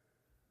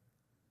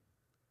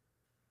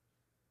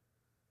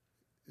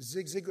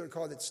 Zig Ziglar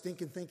called it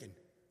stinking thinking.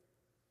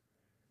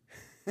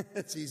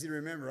 It's easy to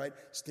remember, right?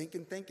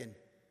 Stinking thinking.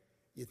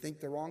 You think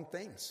the wrong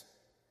things.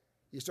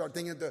 You start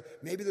thinking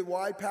that maybe the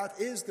wide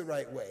path is the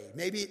right way.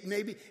 Maybe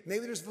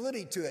there's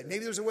validity to it.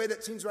 Maybe there's a way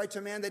that seems right to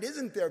a man that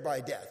isn't there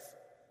by death.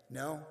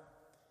 No.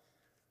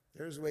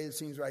 There's a way that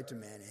seems right to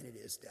man, and it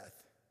is death.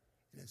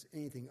 And it's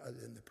anything other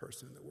than the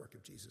person and the work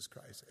of Jesus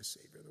Christ as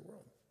Savior of the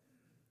world.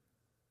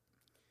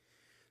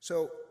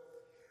 So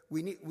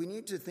we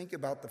need to think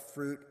about the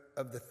fruit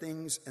of the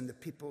things and the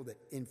people that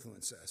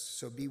influence us.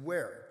 So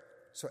beware.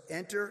 So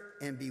enter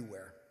and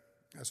beware.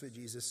 That's what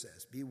Jesus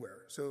says. Beware.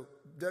 So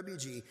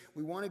WG,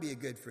 we want to be a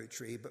good fruit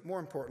tree, but more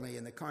importantly,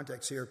 in the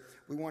context here,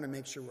 we want to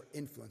make sure we're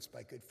influenced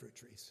by good fruit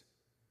trees.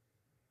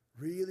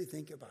 Really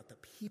think about the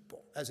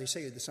people. As I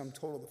say, the sum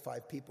total of the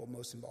 5 people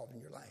most involved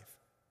in your life.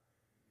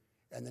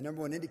 And the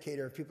number one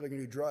indicator of people that are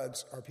going to do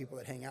drugs are people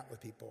that hang out with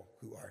people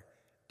who are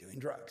doing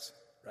drugs,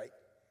 right?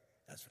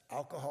 That's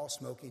alcohol,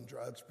 smoking,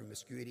 drugs,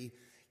 promiscuity.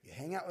 You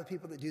hang out with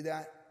people that do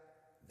that,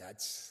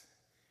 that's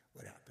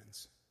what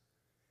happens.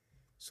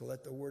 So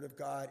let the Word of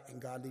God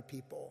and godly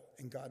people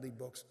and godly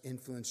books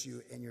influence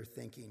you in your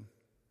thinking.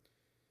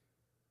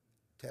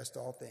 Test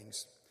all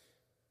things.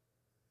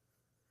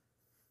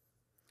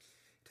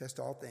 Test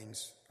all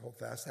things. Hold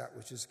fast that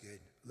which is good.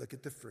 Look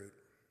at the fruit.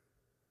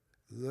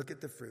 Look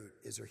at the fruit.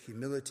 Is there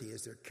humility?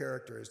 Is there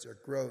character? Is there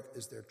growth?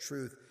 Is there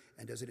truth?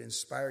 And does it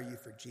inspire you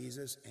for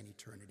Jesus and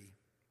eternity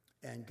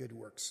and good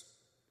works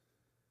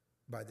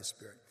by the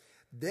Spirit?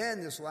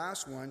 Then this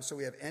last one, so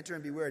we have enter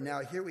and beware. Now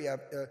here we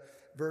have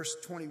verse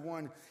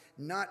 21.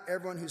 Not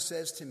everyone who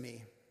says to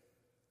me,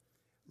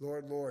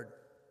 Lord, Lord.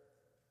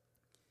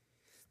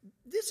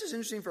 This is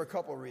interesting for a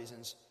couple of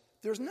reasons.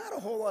 There's not a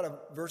whole lot of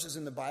verses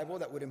in the Bible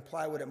that would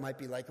imply what it might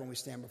be like when we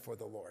stand before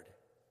the Lord.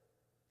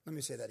 Let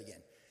me say that again.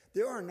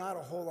 There are not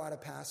a whole lot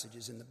of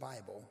passages in the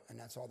Bible, and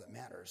that's all that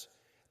matters,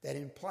 that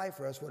imply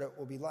for us what it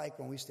will be like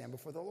when we stand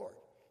before the Lord.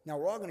 Now,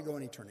 we're all going to go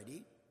in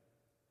eternity.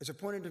 It's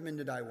appointed to men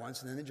to die once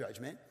and then the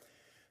judgment.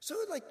 So,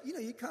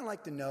 you'd kind of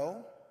like to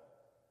know.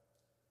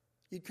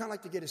 You'd kind of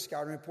like to get a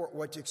scouting report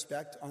what to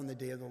expect on the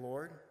day of the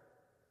Lord.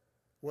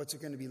 What's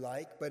it going to be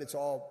like? But it's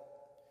all,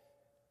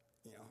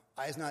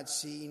 eyes not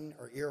seen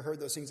or ear heard,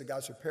 those things that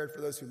God's prepared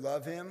for those who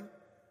love Him.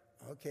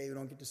 Okay, we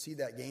don't get to see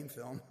that game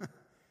film.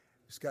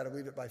 Just got to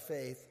believe it by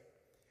faith.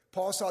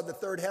 Paul saw the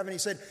third heaven. He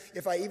said,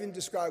 if I even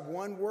describe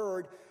one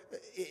word,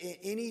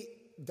 any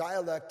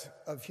dialect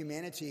of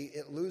humanity,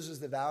 it loses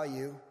the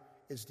value,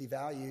 it's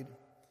devalued.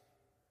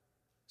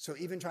 So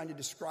even trying to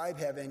describe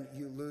heaven,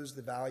 you lose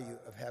the value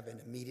of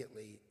heaven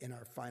immediately in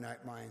our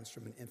finite minds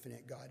from an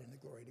infinite God in the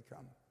glory to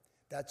come.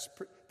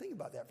 Think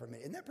about that for a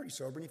minute. Isn't that pretty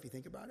sobering if you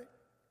think about it?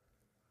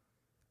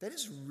 That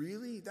is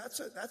really, that's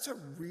a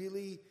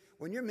really,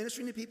 when you're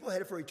ministering to people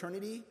headed for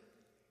eternity,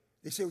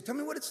 they say, well, tell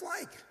me what it's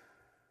like.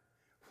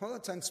 Well,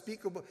 it's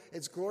unspeakable.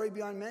 It's glory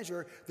beyond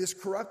measure. This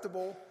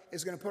corruptible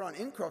is going to put on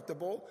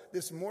incorruptible.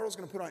 This mortal is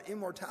going to put on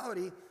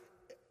immortality.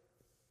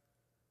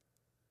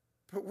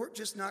 But we're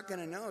just not going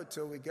to know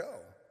till we go.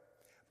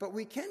 But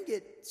we can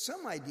get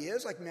some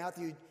ideas, like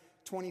Matthew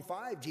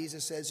 25.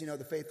 Jesus says,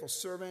 the faithful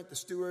servant, the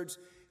stewards,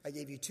 I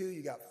gave you 2,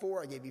 you got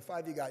 4. I gave you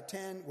 5, you got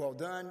 10. Well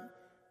done.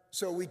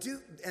 So we do,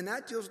 and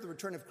that deals with the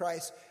return of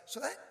Christ. So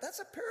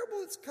that's a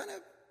parable.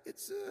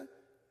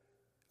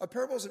 A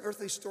parable is an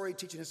earthly story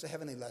teaching us a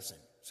heavenly lesson.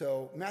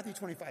 So Matthew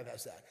 25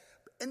 has that.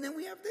 And then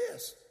we have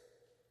this.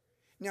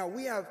 Now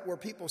we have where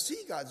people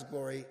see God's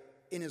glory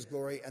in his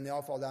glory and they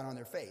all fall down on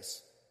their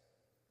face.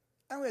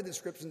 And we have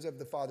descriptions of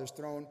the Father's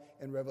throne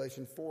in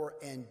Revelation 4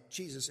 and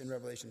Jesus in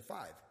Revelation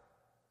 5.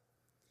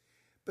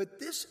 But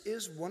this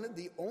is one of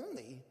the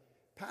only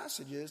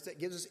passages that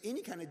gives us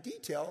any kind of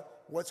detail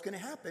what's going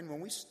to happen when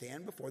we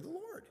stand before the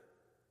Lord.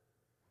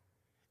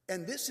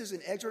 And this is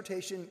an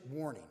exhortation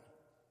warning.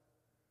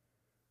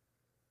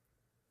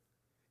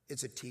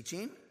 It's a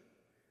teaching.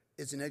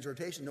 It's an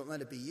exhortation. Don't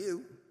let it be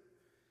you.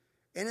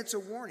 And it's a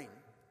warning.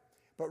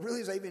 But really,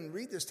 as I even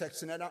read this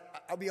text tonight,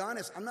 I'll be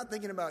honest, I'm not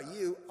thinking about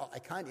you. I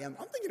kind of am.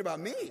 I'm thinking about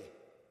me.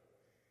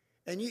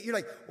 And you're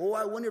like, oh,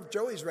 I wonder if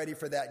Joey's ready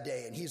for that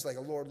day. And he's like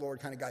a Lord, Lord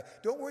kind of guy.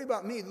 Don't worry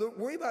about me.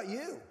 Worry about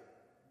you.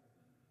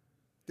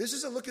 This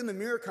is a look in the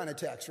mirror kind of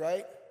text,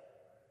 right?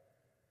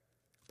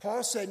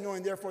 Paul said,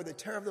 knowing therefore the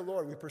terror of the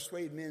Lord, we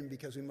persuade men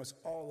because we must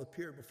all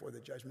appear before the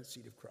judgment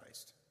seat of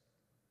Christ.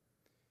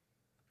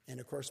 And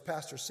of course,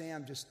 Pastor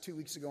Sam just 2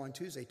 weeks ago on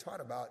Tuesday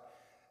taught about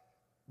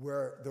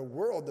where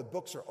the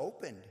books are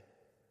opened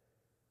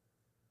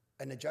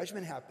and the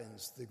judgment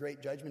happens, the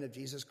great judgment of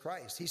Jesus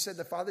Christ. He said,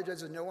 the Father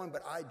judges no one,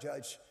 but I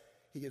judge.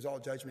 He gives all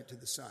judgment to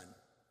the Son.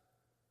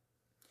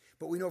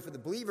 But we know for the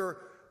believer,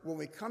 when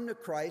we come to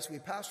Christ, we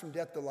pass from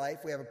death to life.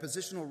 We have a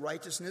positional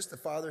righteousness. The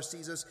Father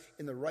sees us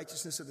in the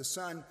righteousness of the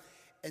Son.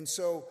 And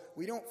so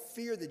we don't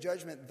fear the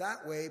judgment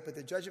that way, but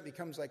the judgment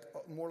becomes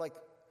more like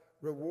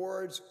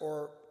rewards,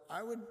 or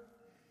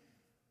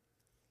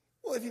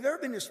if you've ever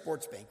been to a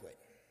sports banquet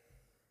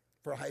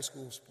for a high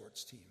school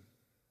sports team,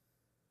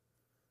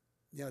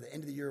 the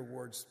end of the year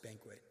awards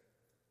banquet,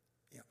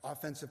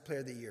 offensive player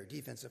of the year,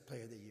 defensive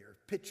player of the year,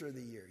 pitcher of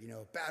the year,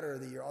 batter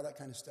of the year, all that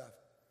kind of stuff.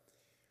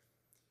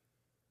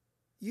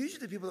 Usually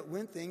the people that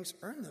win things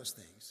earn those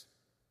things.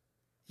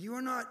 You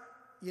are not,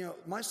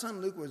 my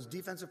son Luke was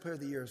defensive player of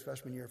the year his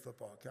freshman year of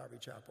football at Calvary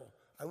Chapel.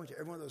 I went to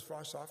every one of those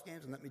Frost Soft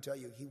games, and let me tell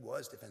you, he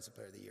was defensive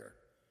player of the year.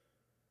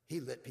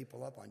 He lit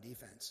people up on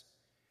defense.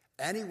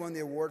 And he won the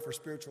award for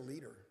spiritual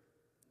leader,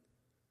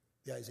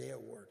 the Isaiah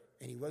Award.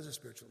 And he was a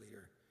spiritual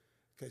leader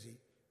because he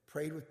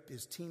prayed with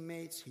his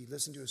teammates, he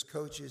listened to his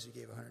coaches, he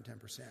gave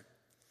 110%.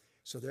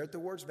 So there at the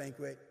awards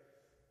banquet,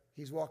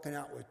 he's walking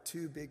out with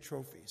 2 big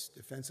trophies,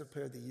 Defensive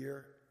Player of the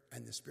Year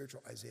and the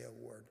Spiritual Isaiah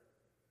Award.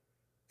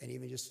 And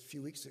even just a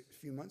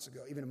few months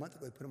ago, even a month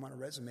ago, they put him on a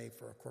resume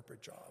for a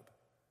corporate job.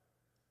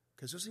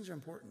 Because those things are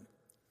important.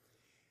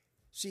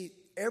 See,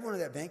 everyone at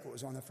that banquet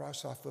was on the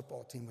Frost Soft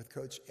football team with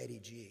Coach Eddie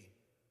G.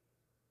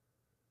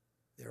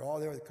 They're all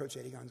there with Coach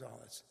Eddie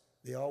Gonzalez.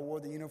 They all wore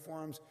the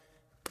uniforms.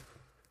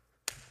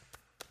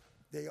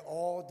 They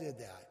all did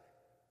that.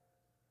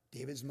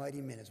 David's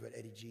mighty men is what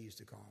Eddie G used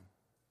to call him.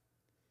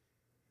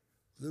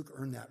 Luke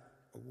earned that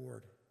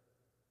award.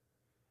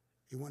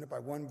 He won it by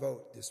 1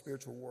 vote, the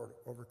spiritual award,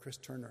 over Chris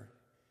Turner,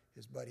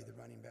 his buddy, the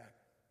running back.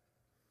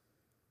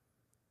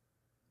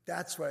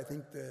 That's what I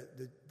think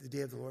the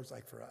day of the Lord's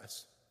like for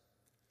us.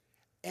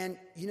 And,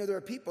 there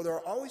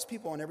are always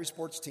people on every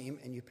sports team,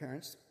 and you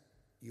parents,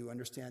 you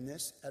understand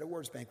this, at a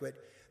awards banquet,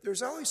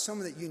 there's always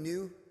someone that you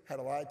knew had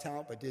a lot of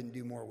talent but didn't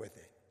do more with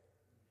it.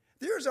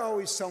 There's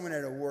always someone at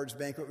an awards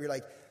banquet where you're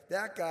like,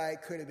 that guy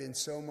could have been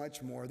so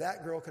much more.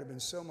 That girl could have been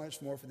so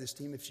much more for this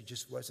team if she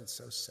just wasn't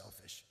so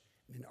selfish.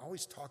 And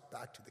always talk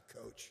back to the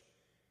coach.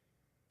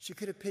 She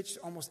could have pitched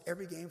almost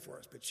every game for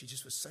us, but she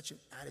just was such an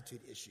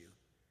attitude issue.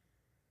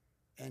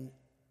 And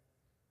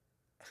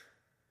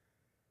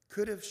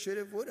could have, should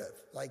have, would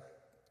have.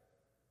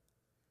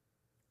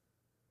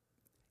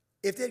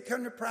 If they'd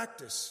come to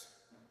practice,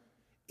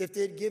 if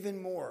they'd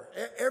given more.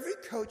 Every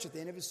coach at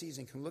the end of a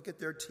season can look at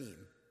their team.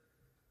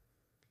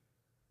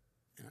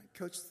 And I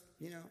coached,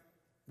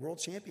 world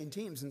champion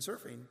teams in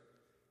surfing.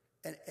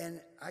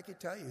 And I could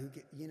tell you,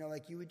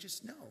 you would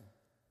just know.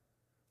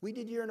 We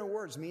did year-end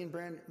awards, me and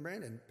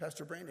Brandon,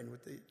 Pastor Brandon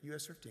with the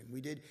U.S. Surf Team. We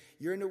did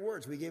year-end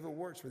awards. We gave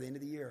awards for the end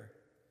of the year.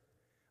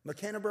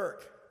 McKenna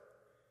Burke,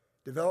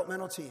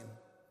 developmental team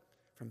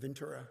from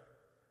Ventura.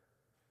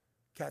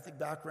 Catholic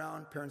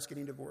background, parents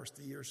getting divorced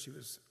the year she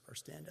was our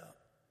standout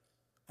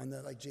on the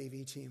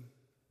JV team.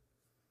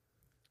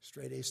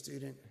 straight A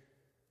student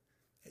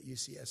at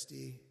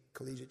UCSD,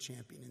 collegiate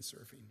champion in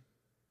surfing.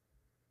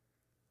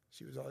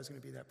 She was always going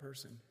to be that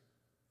person.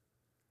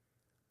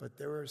 But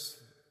there were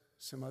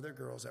some other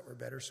girls that were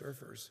better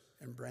surfers,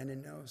 and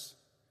Brandon knows.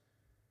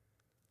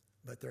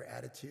 But their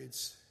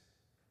attitudes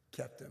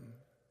kept them.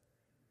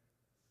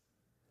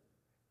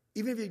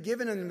 Even if you'd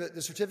given them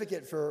the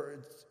certificate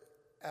for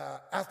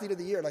Athlete of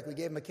the Year, like we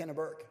gave McKenna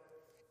Burke,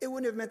 it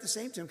wouldn't have meant the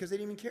same to them because they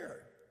didn't even care.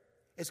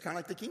 It's kind of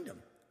like the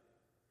kingdom.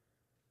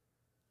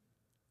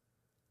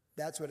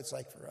 That's what it's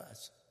like for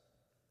us.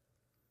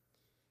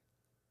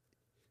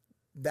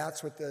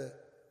 That's what the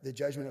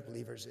judgment of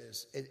believers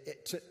is.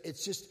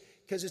 It's just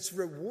because it's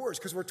rewards.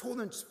 Because we're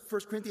told in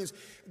 1 Corinthians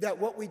that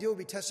what we do will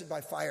be tested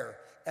by fire.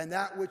 And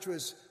that which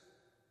was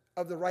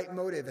of the right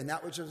motive and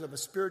that which is of a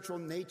spiritual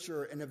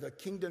nature and of the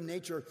kingdom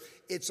nature,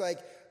 it's like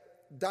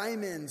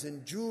diamonds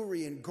and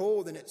jewelry and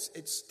gold, and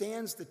it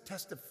stands the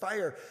test of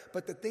fire.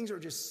 But the things that are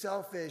just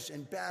selfish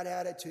and bad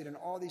attitude and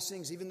all these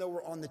things, even though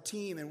we're on the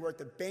team and we're at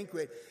the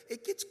banquet,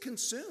 it gets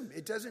consumed.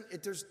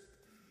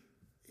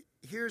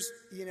 Here's,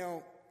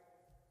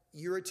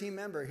 you're a team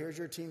member. Here's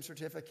your team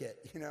certificate,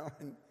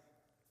 And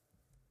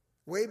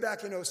way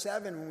back in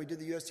 2007, when we did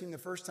the U.S. team the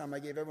first time, I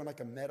gave everyone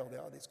like a medal. They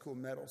had all these cool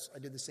medals. I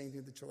did the same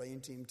thing with the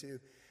Chilean team too.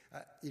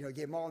 Gave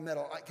them all a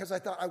medal because I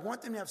thought I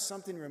want them to have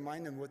something to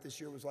remind them what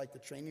this year was like, the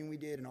training we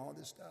did and all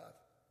this stuff.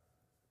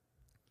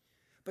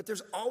 But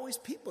there's always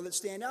people that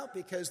stand out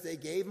because they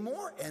gave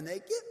more and they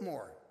get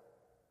more.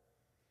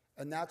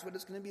 And that's what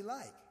it's going to be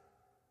like.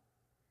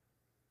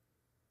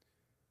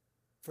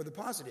 For the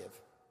positive.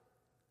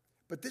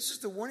 But this is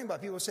the warning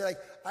about people who say, like,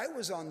 I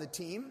was on the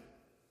team.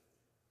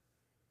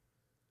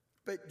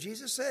 But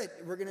Jesus said,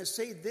 we're going to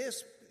say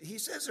this. He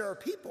says there are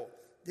people.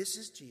 This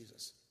is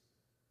Jesus.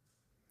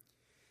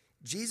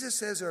 Jesus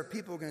says there are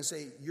people who are going to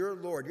say, you're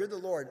Lord, you're the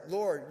Lord,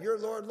 Lord, you're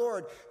Lord,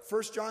 Lord.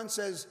 1 John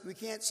says we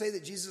can't say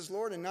that Jesus is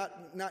Lord and not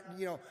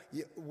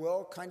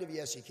well, kind of,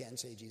 yes, you can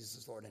say Jesus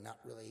is Lord and not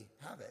really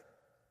have it.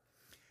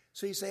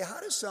 So you say, how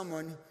does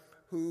someone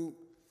who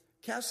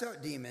casts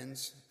out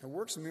demons and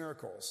works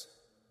miracles,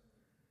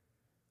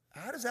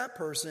 how does that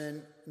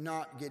person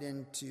not get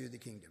into the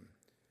kingdom?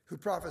 Who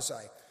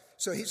prophesy?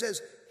 So he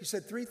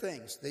said three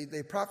things.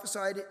 They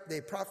prophesied,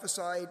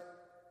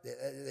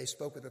 they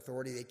spoke with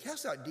authority, they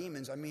cast out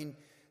demons. I mean,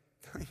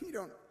 you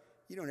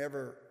don't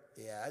ever,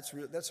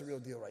 that's a real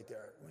deal right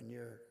there.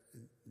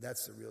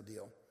 That's the real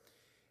deal.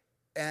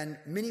 And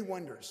many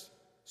wonders,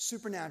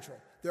 supernatural.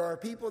 There are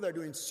people that are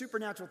doing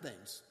supernatural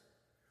things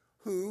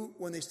who,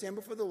 when they stand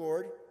before the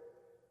Lord,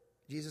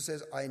 Jesus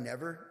says, I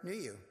never knew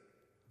you.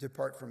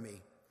 Depart from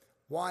me.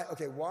 Why?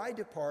 Okay, why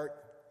depart?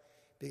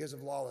 Because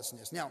of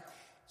lawlessness. Now,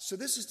 so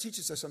this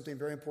teaches us something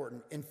very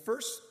important. In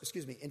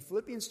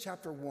Philippians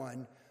chapter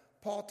 1,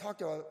 Paul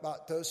talked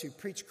about those who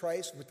preach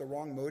Christ with the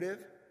wrong motive,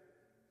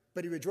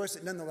 but he rejoiced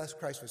that nonetheless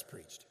Christ was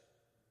preached.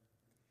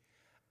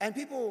 And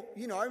people,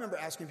 I remember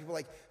asking people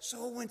like,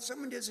 so when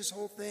someone does this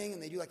whole thing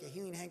and they do like a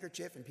healing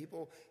handkerchief and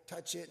people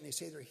touch it and they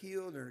say they're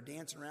healed or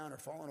dancing around or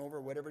falling over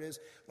or whatever it is,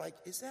 like,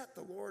 is that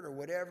the Lord or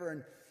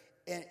whatever?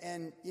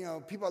 And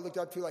people I looked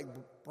up to like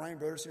Brian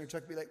Broderson or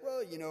Chuck would be like,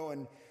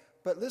 well,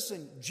 but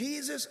listen,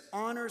 Jesus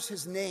honors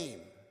his name.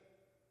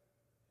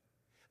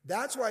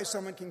 That's why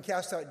someone can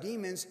cast out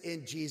demons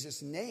in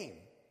Jesus' name,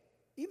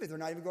 even if they're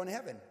not even going to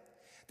heaven.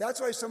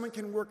 That's why someone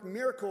can work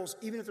miracles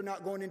even if they're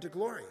not going into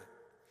glory.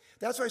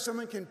 That's why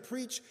someone can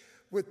preach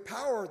with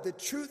power the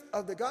truth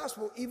of the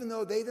gospel even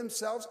though they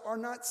themselves are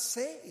not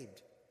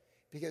saved,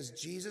 because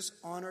Jesus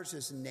honors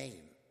his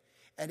name.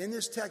 And in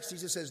this text,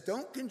 Jesus says,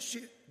 don't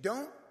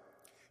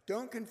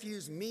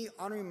confuse me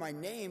honoring my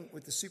name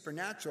with the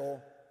supernatural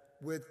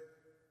with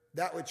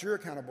that which you're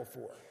accountable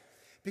for.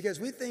 Because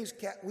we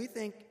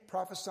think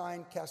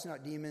prophesying, casting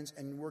out demons,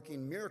 and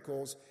working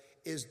miracles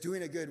is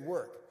doing a good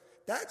work.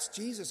 That's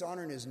Jesus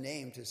honoring his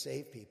name to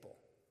save people.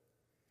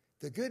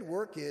 The good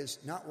work is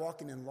not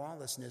walking in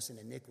lawlessness and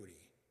iniquity.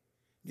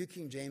 New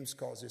King James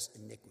calls this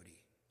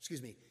iniquity.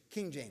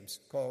 King James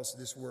calls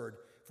this word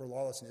for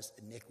lawlessness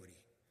iniquity.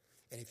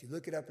 And if you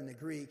look it up in the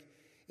Greek,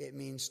 it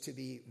means to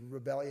be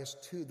rebellious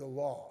to the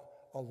law,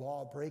 a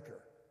lawbreaker.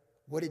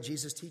 What did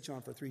Jesus teach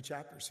on for 3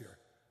 chapters here?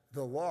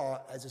 The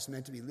law as it's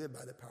meant to be lived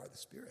by the power of the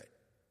Spirit.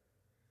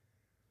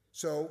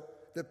 So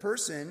the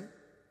person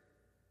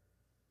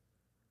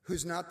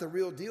who's not the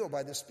real deal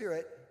by the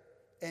Spirit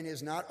and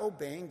is not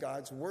obeying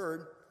God's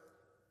word,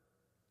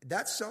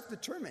 that's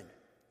self-determined.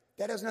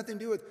 That has nothing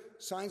to do with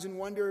signs and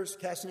wonders,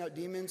 casting out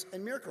demons,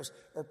 and miracles,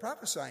 or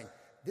prophesying.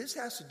 This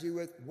has to do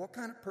with what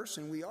kind of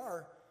person we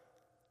are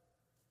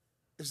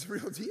is the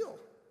real deal.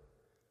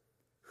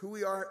 Who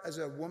we are as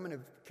a woman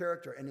of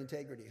character and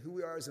integrity. Who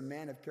we are as a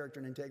man of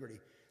character and integrity.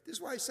 This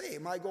is why I say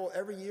my goal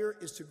every year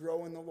is to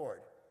grow in the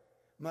Lord.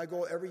 My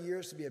goal every year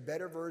is to be a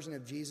better version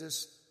of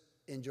Jesus,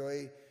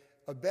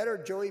 a better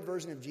Joey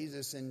version of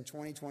Jesus in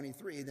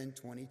 2023 than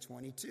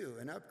 2022,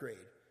 an upgrade.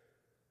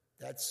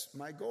 That's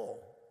my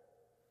goal.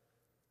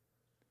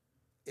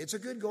 It's a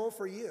good goal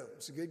for you.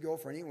 It's a good goal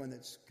for anyone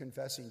that's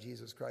confessing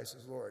Jesus Christ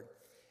as Lord.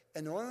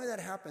 And the only way that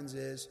happens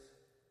is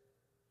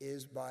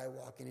is by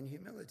walking in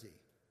humility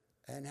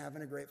and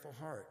having a grateful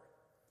heart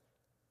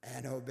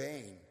and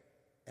obeying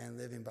and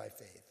living by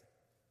faith.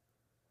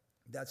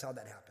 That's how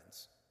that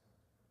happens.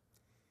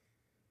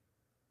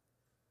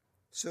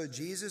 So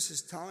Jesus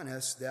is telling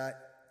us that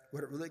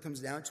what it really comes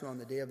down to on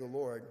the day of the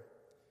Lord,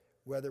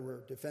 whether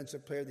we're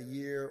Defensive Player of the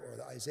Year or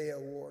the Isaiah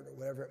Award or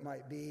whatever it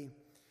might be,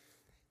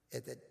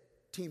 at the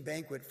team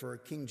banquet for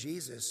King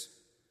Jesus,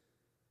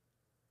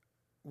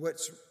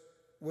 what's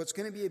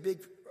going to be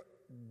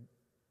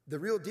the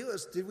real deal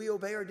is, did we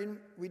obey or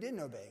we didn't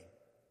obey?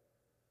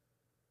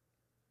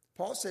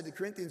 Paul said to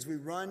Corinthians, we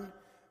run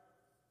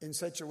in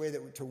such a way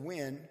that to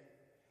win,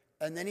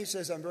 and then he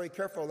says, I'm very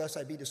careful lest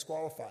I be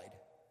disqualified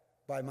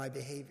by my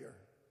behavior,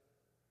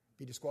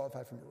 be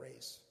disqualified from a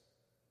race.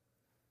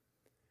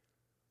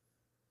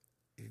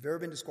 If you've ever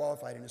been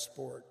disqualified in a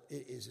sport,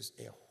 it is just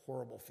a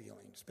horrible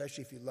feeling,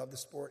 especially if you love the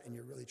sport and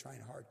you're really trying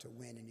hard to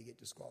win and you get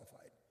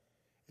disqualified.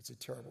 It's a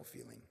terrible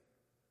feeling.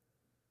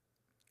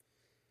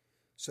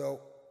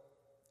 So,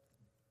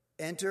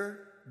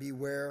 enter,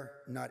 beware,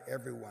 not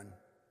everyone.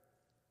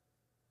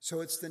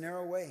 So it's the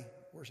narrow way,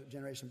 Worship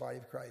Generation Body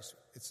of Christ.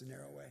 It's the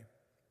narrow way.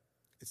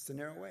 It's the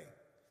narrow way.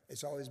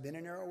 It's always been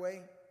a narrow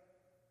way.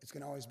 It's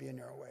going to always be a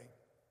narrow way.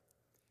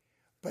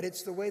 But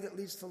it's the way that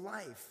leads to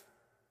life.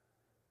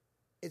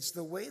 It's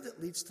the way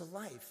that leads to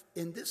life.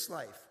 In this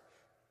life,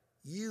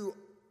 your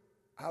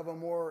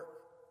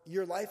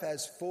life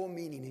has full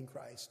meaning in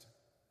Christ.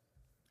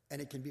 And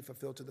it can be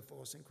fulfilled to the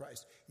fullest in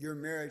Christ. Your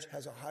marriage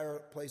has a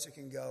higher place it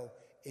can go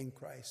in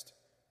Christ.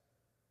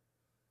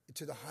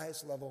 To the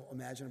highest level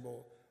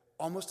imaginable.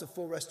 Almost a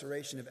full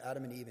restoration of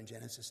Adam and Eve in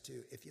Genesis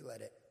 2, if you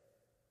let it.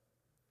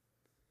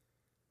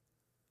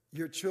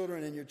 Your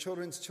children and your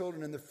children's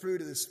children and the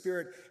fruit of the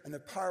Spirit and the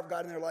power of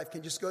God in their life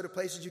can just go to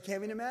places you can't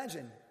even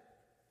imagine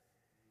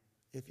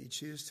if you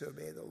choose to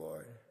obey the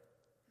Lord.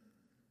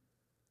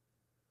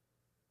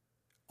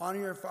 Honor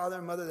your father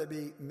and mother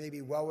that may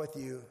be well with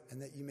you and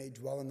that you may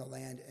dwell in the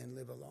land and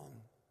live a long,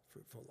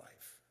 fruitful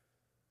life.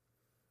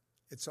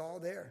 It's all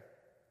there.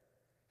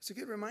 It's a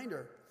good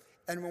reminder.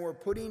 And when we're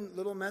putting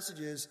little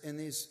messages in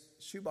these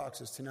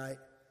shoeboxes tonight,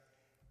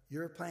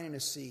 you're planting a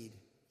seed.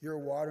 You're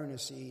watering a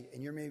seed,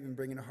 and you're maybe even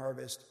bringing a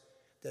harvest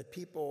that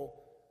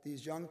people,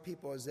 these young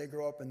people, as they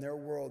grow up in their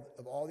world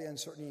of all the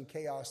uncertainty and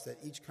chaos that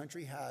each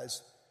country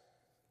has,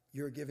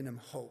 you're giving them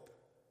hope.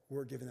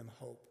 We're giving them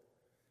hope.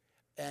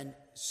 And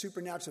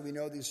supernaturally, we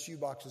know these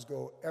shoeboxes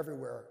go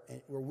everywhere, and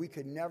where we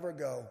could never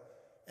go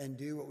and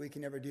do what we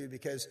can never do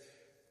because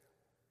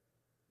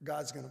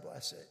God's going to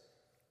bless it.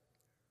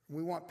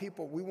 We want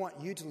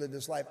you to live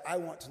this life. I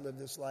want to live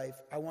this life.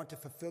 I want to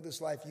fulfill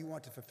this life. You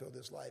want to fulfill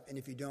this life. And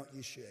if you don't,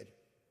 you should.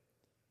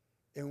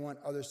 And we want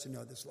others to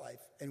know this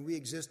life. And we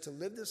exist to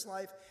live this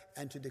life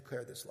and to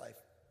declare this life.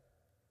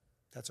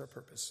 That's our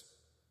purpose.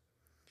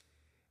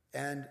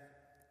 And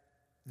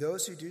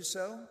those who do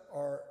so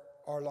are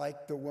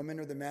like the woman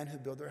or the man who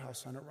build their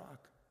house on a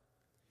rock.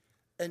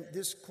 And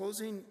this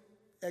closing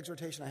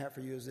exhortation I have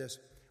for you is this.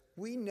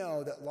 We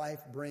know that life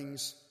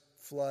brings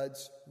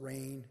floods,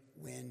 rain,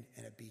 wind,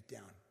 and a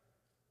beatdown.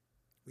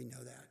 We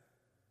know that.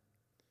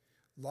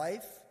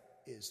 Life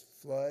is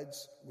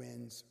floods,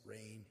 winds,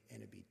 rain,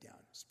 and a beatdown.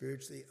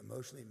 Spiritually,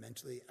 emotionally,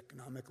 mentally,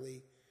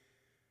 economically,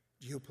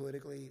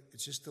 geopolitically.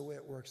 It's just the way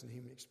it works in the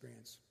human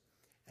experience.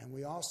 And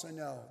we also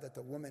know that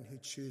the woman who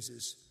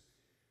chooses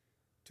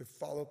to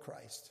follow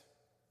Christ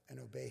and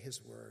obey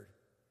his word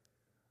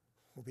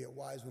will be a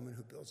wise woman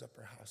who builds up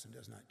her house and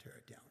does not tear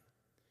it down.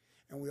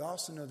 And we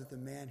also know that the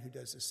man who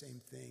does the same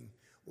thing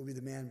will be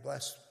the man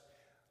blessed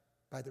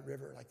by the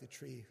river, like the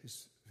tree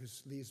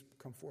whose leaves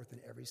come forth in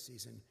every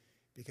season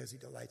because he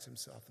delights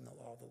himself in the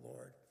law of the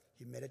Lord.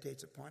 He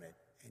meditates upon it,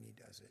 and he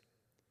does it.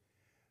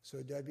 So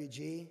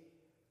WG,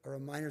 a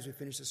reminder as we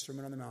finish the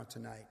Sermon on the Mount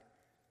tonight,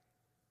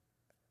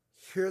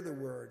 hear the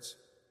words,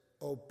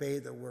 obey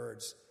the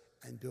words,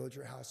 and build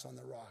your house on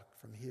the rock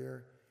from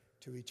here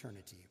to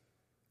eternity.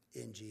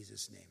 In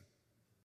Jesus' name.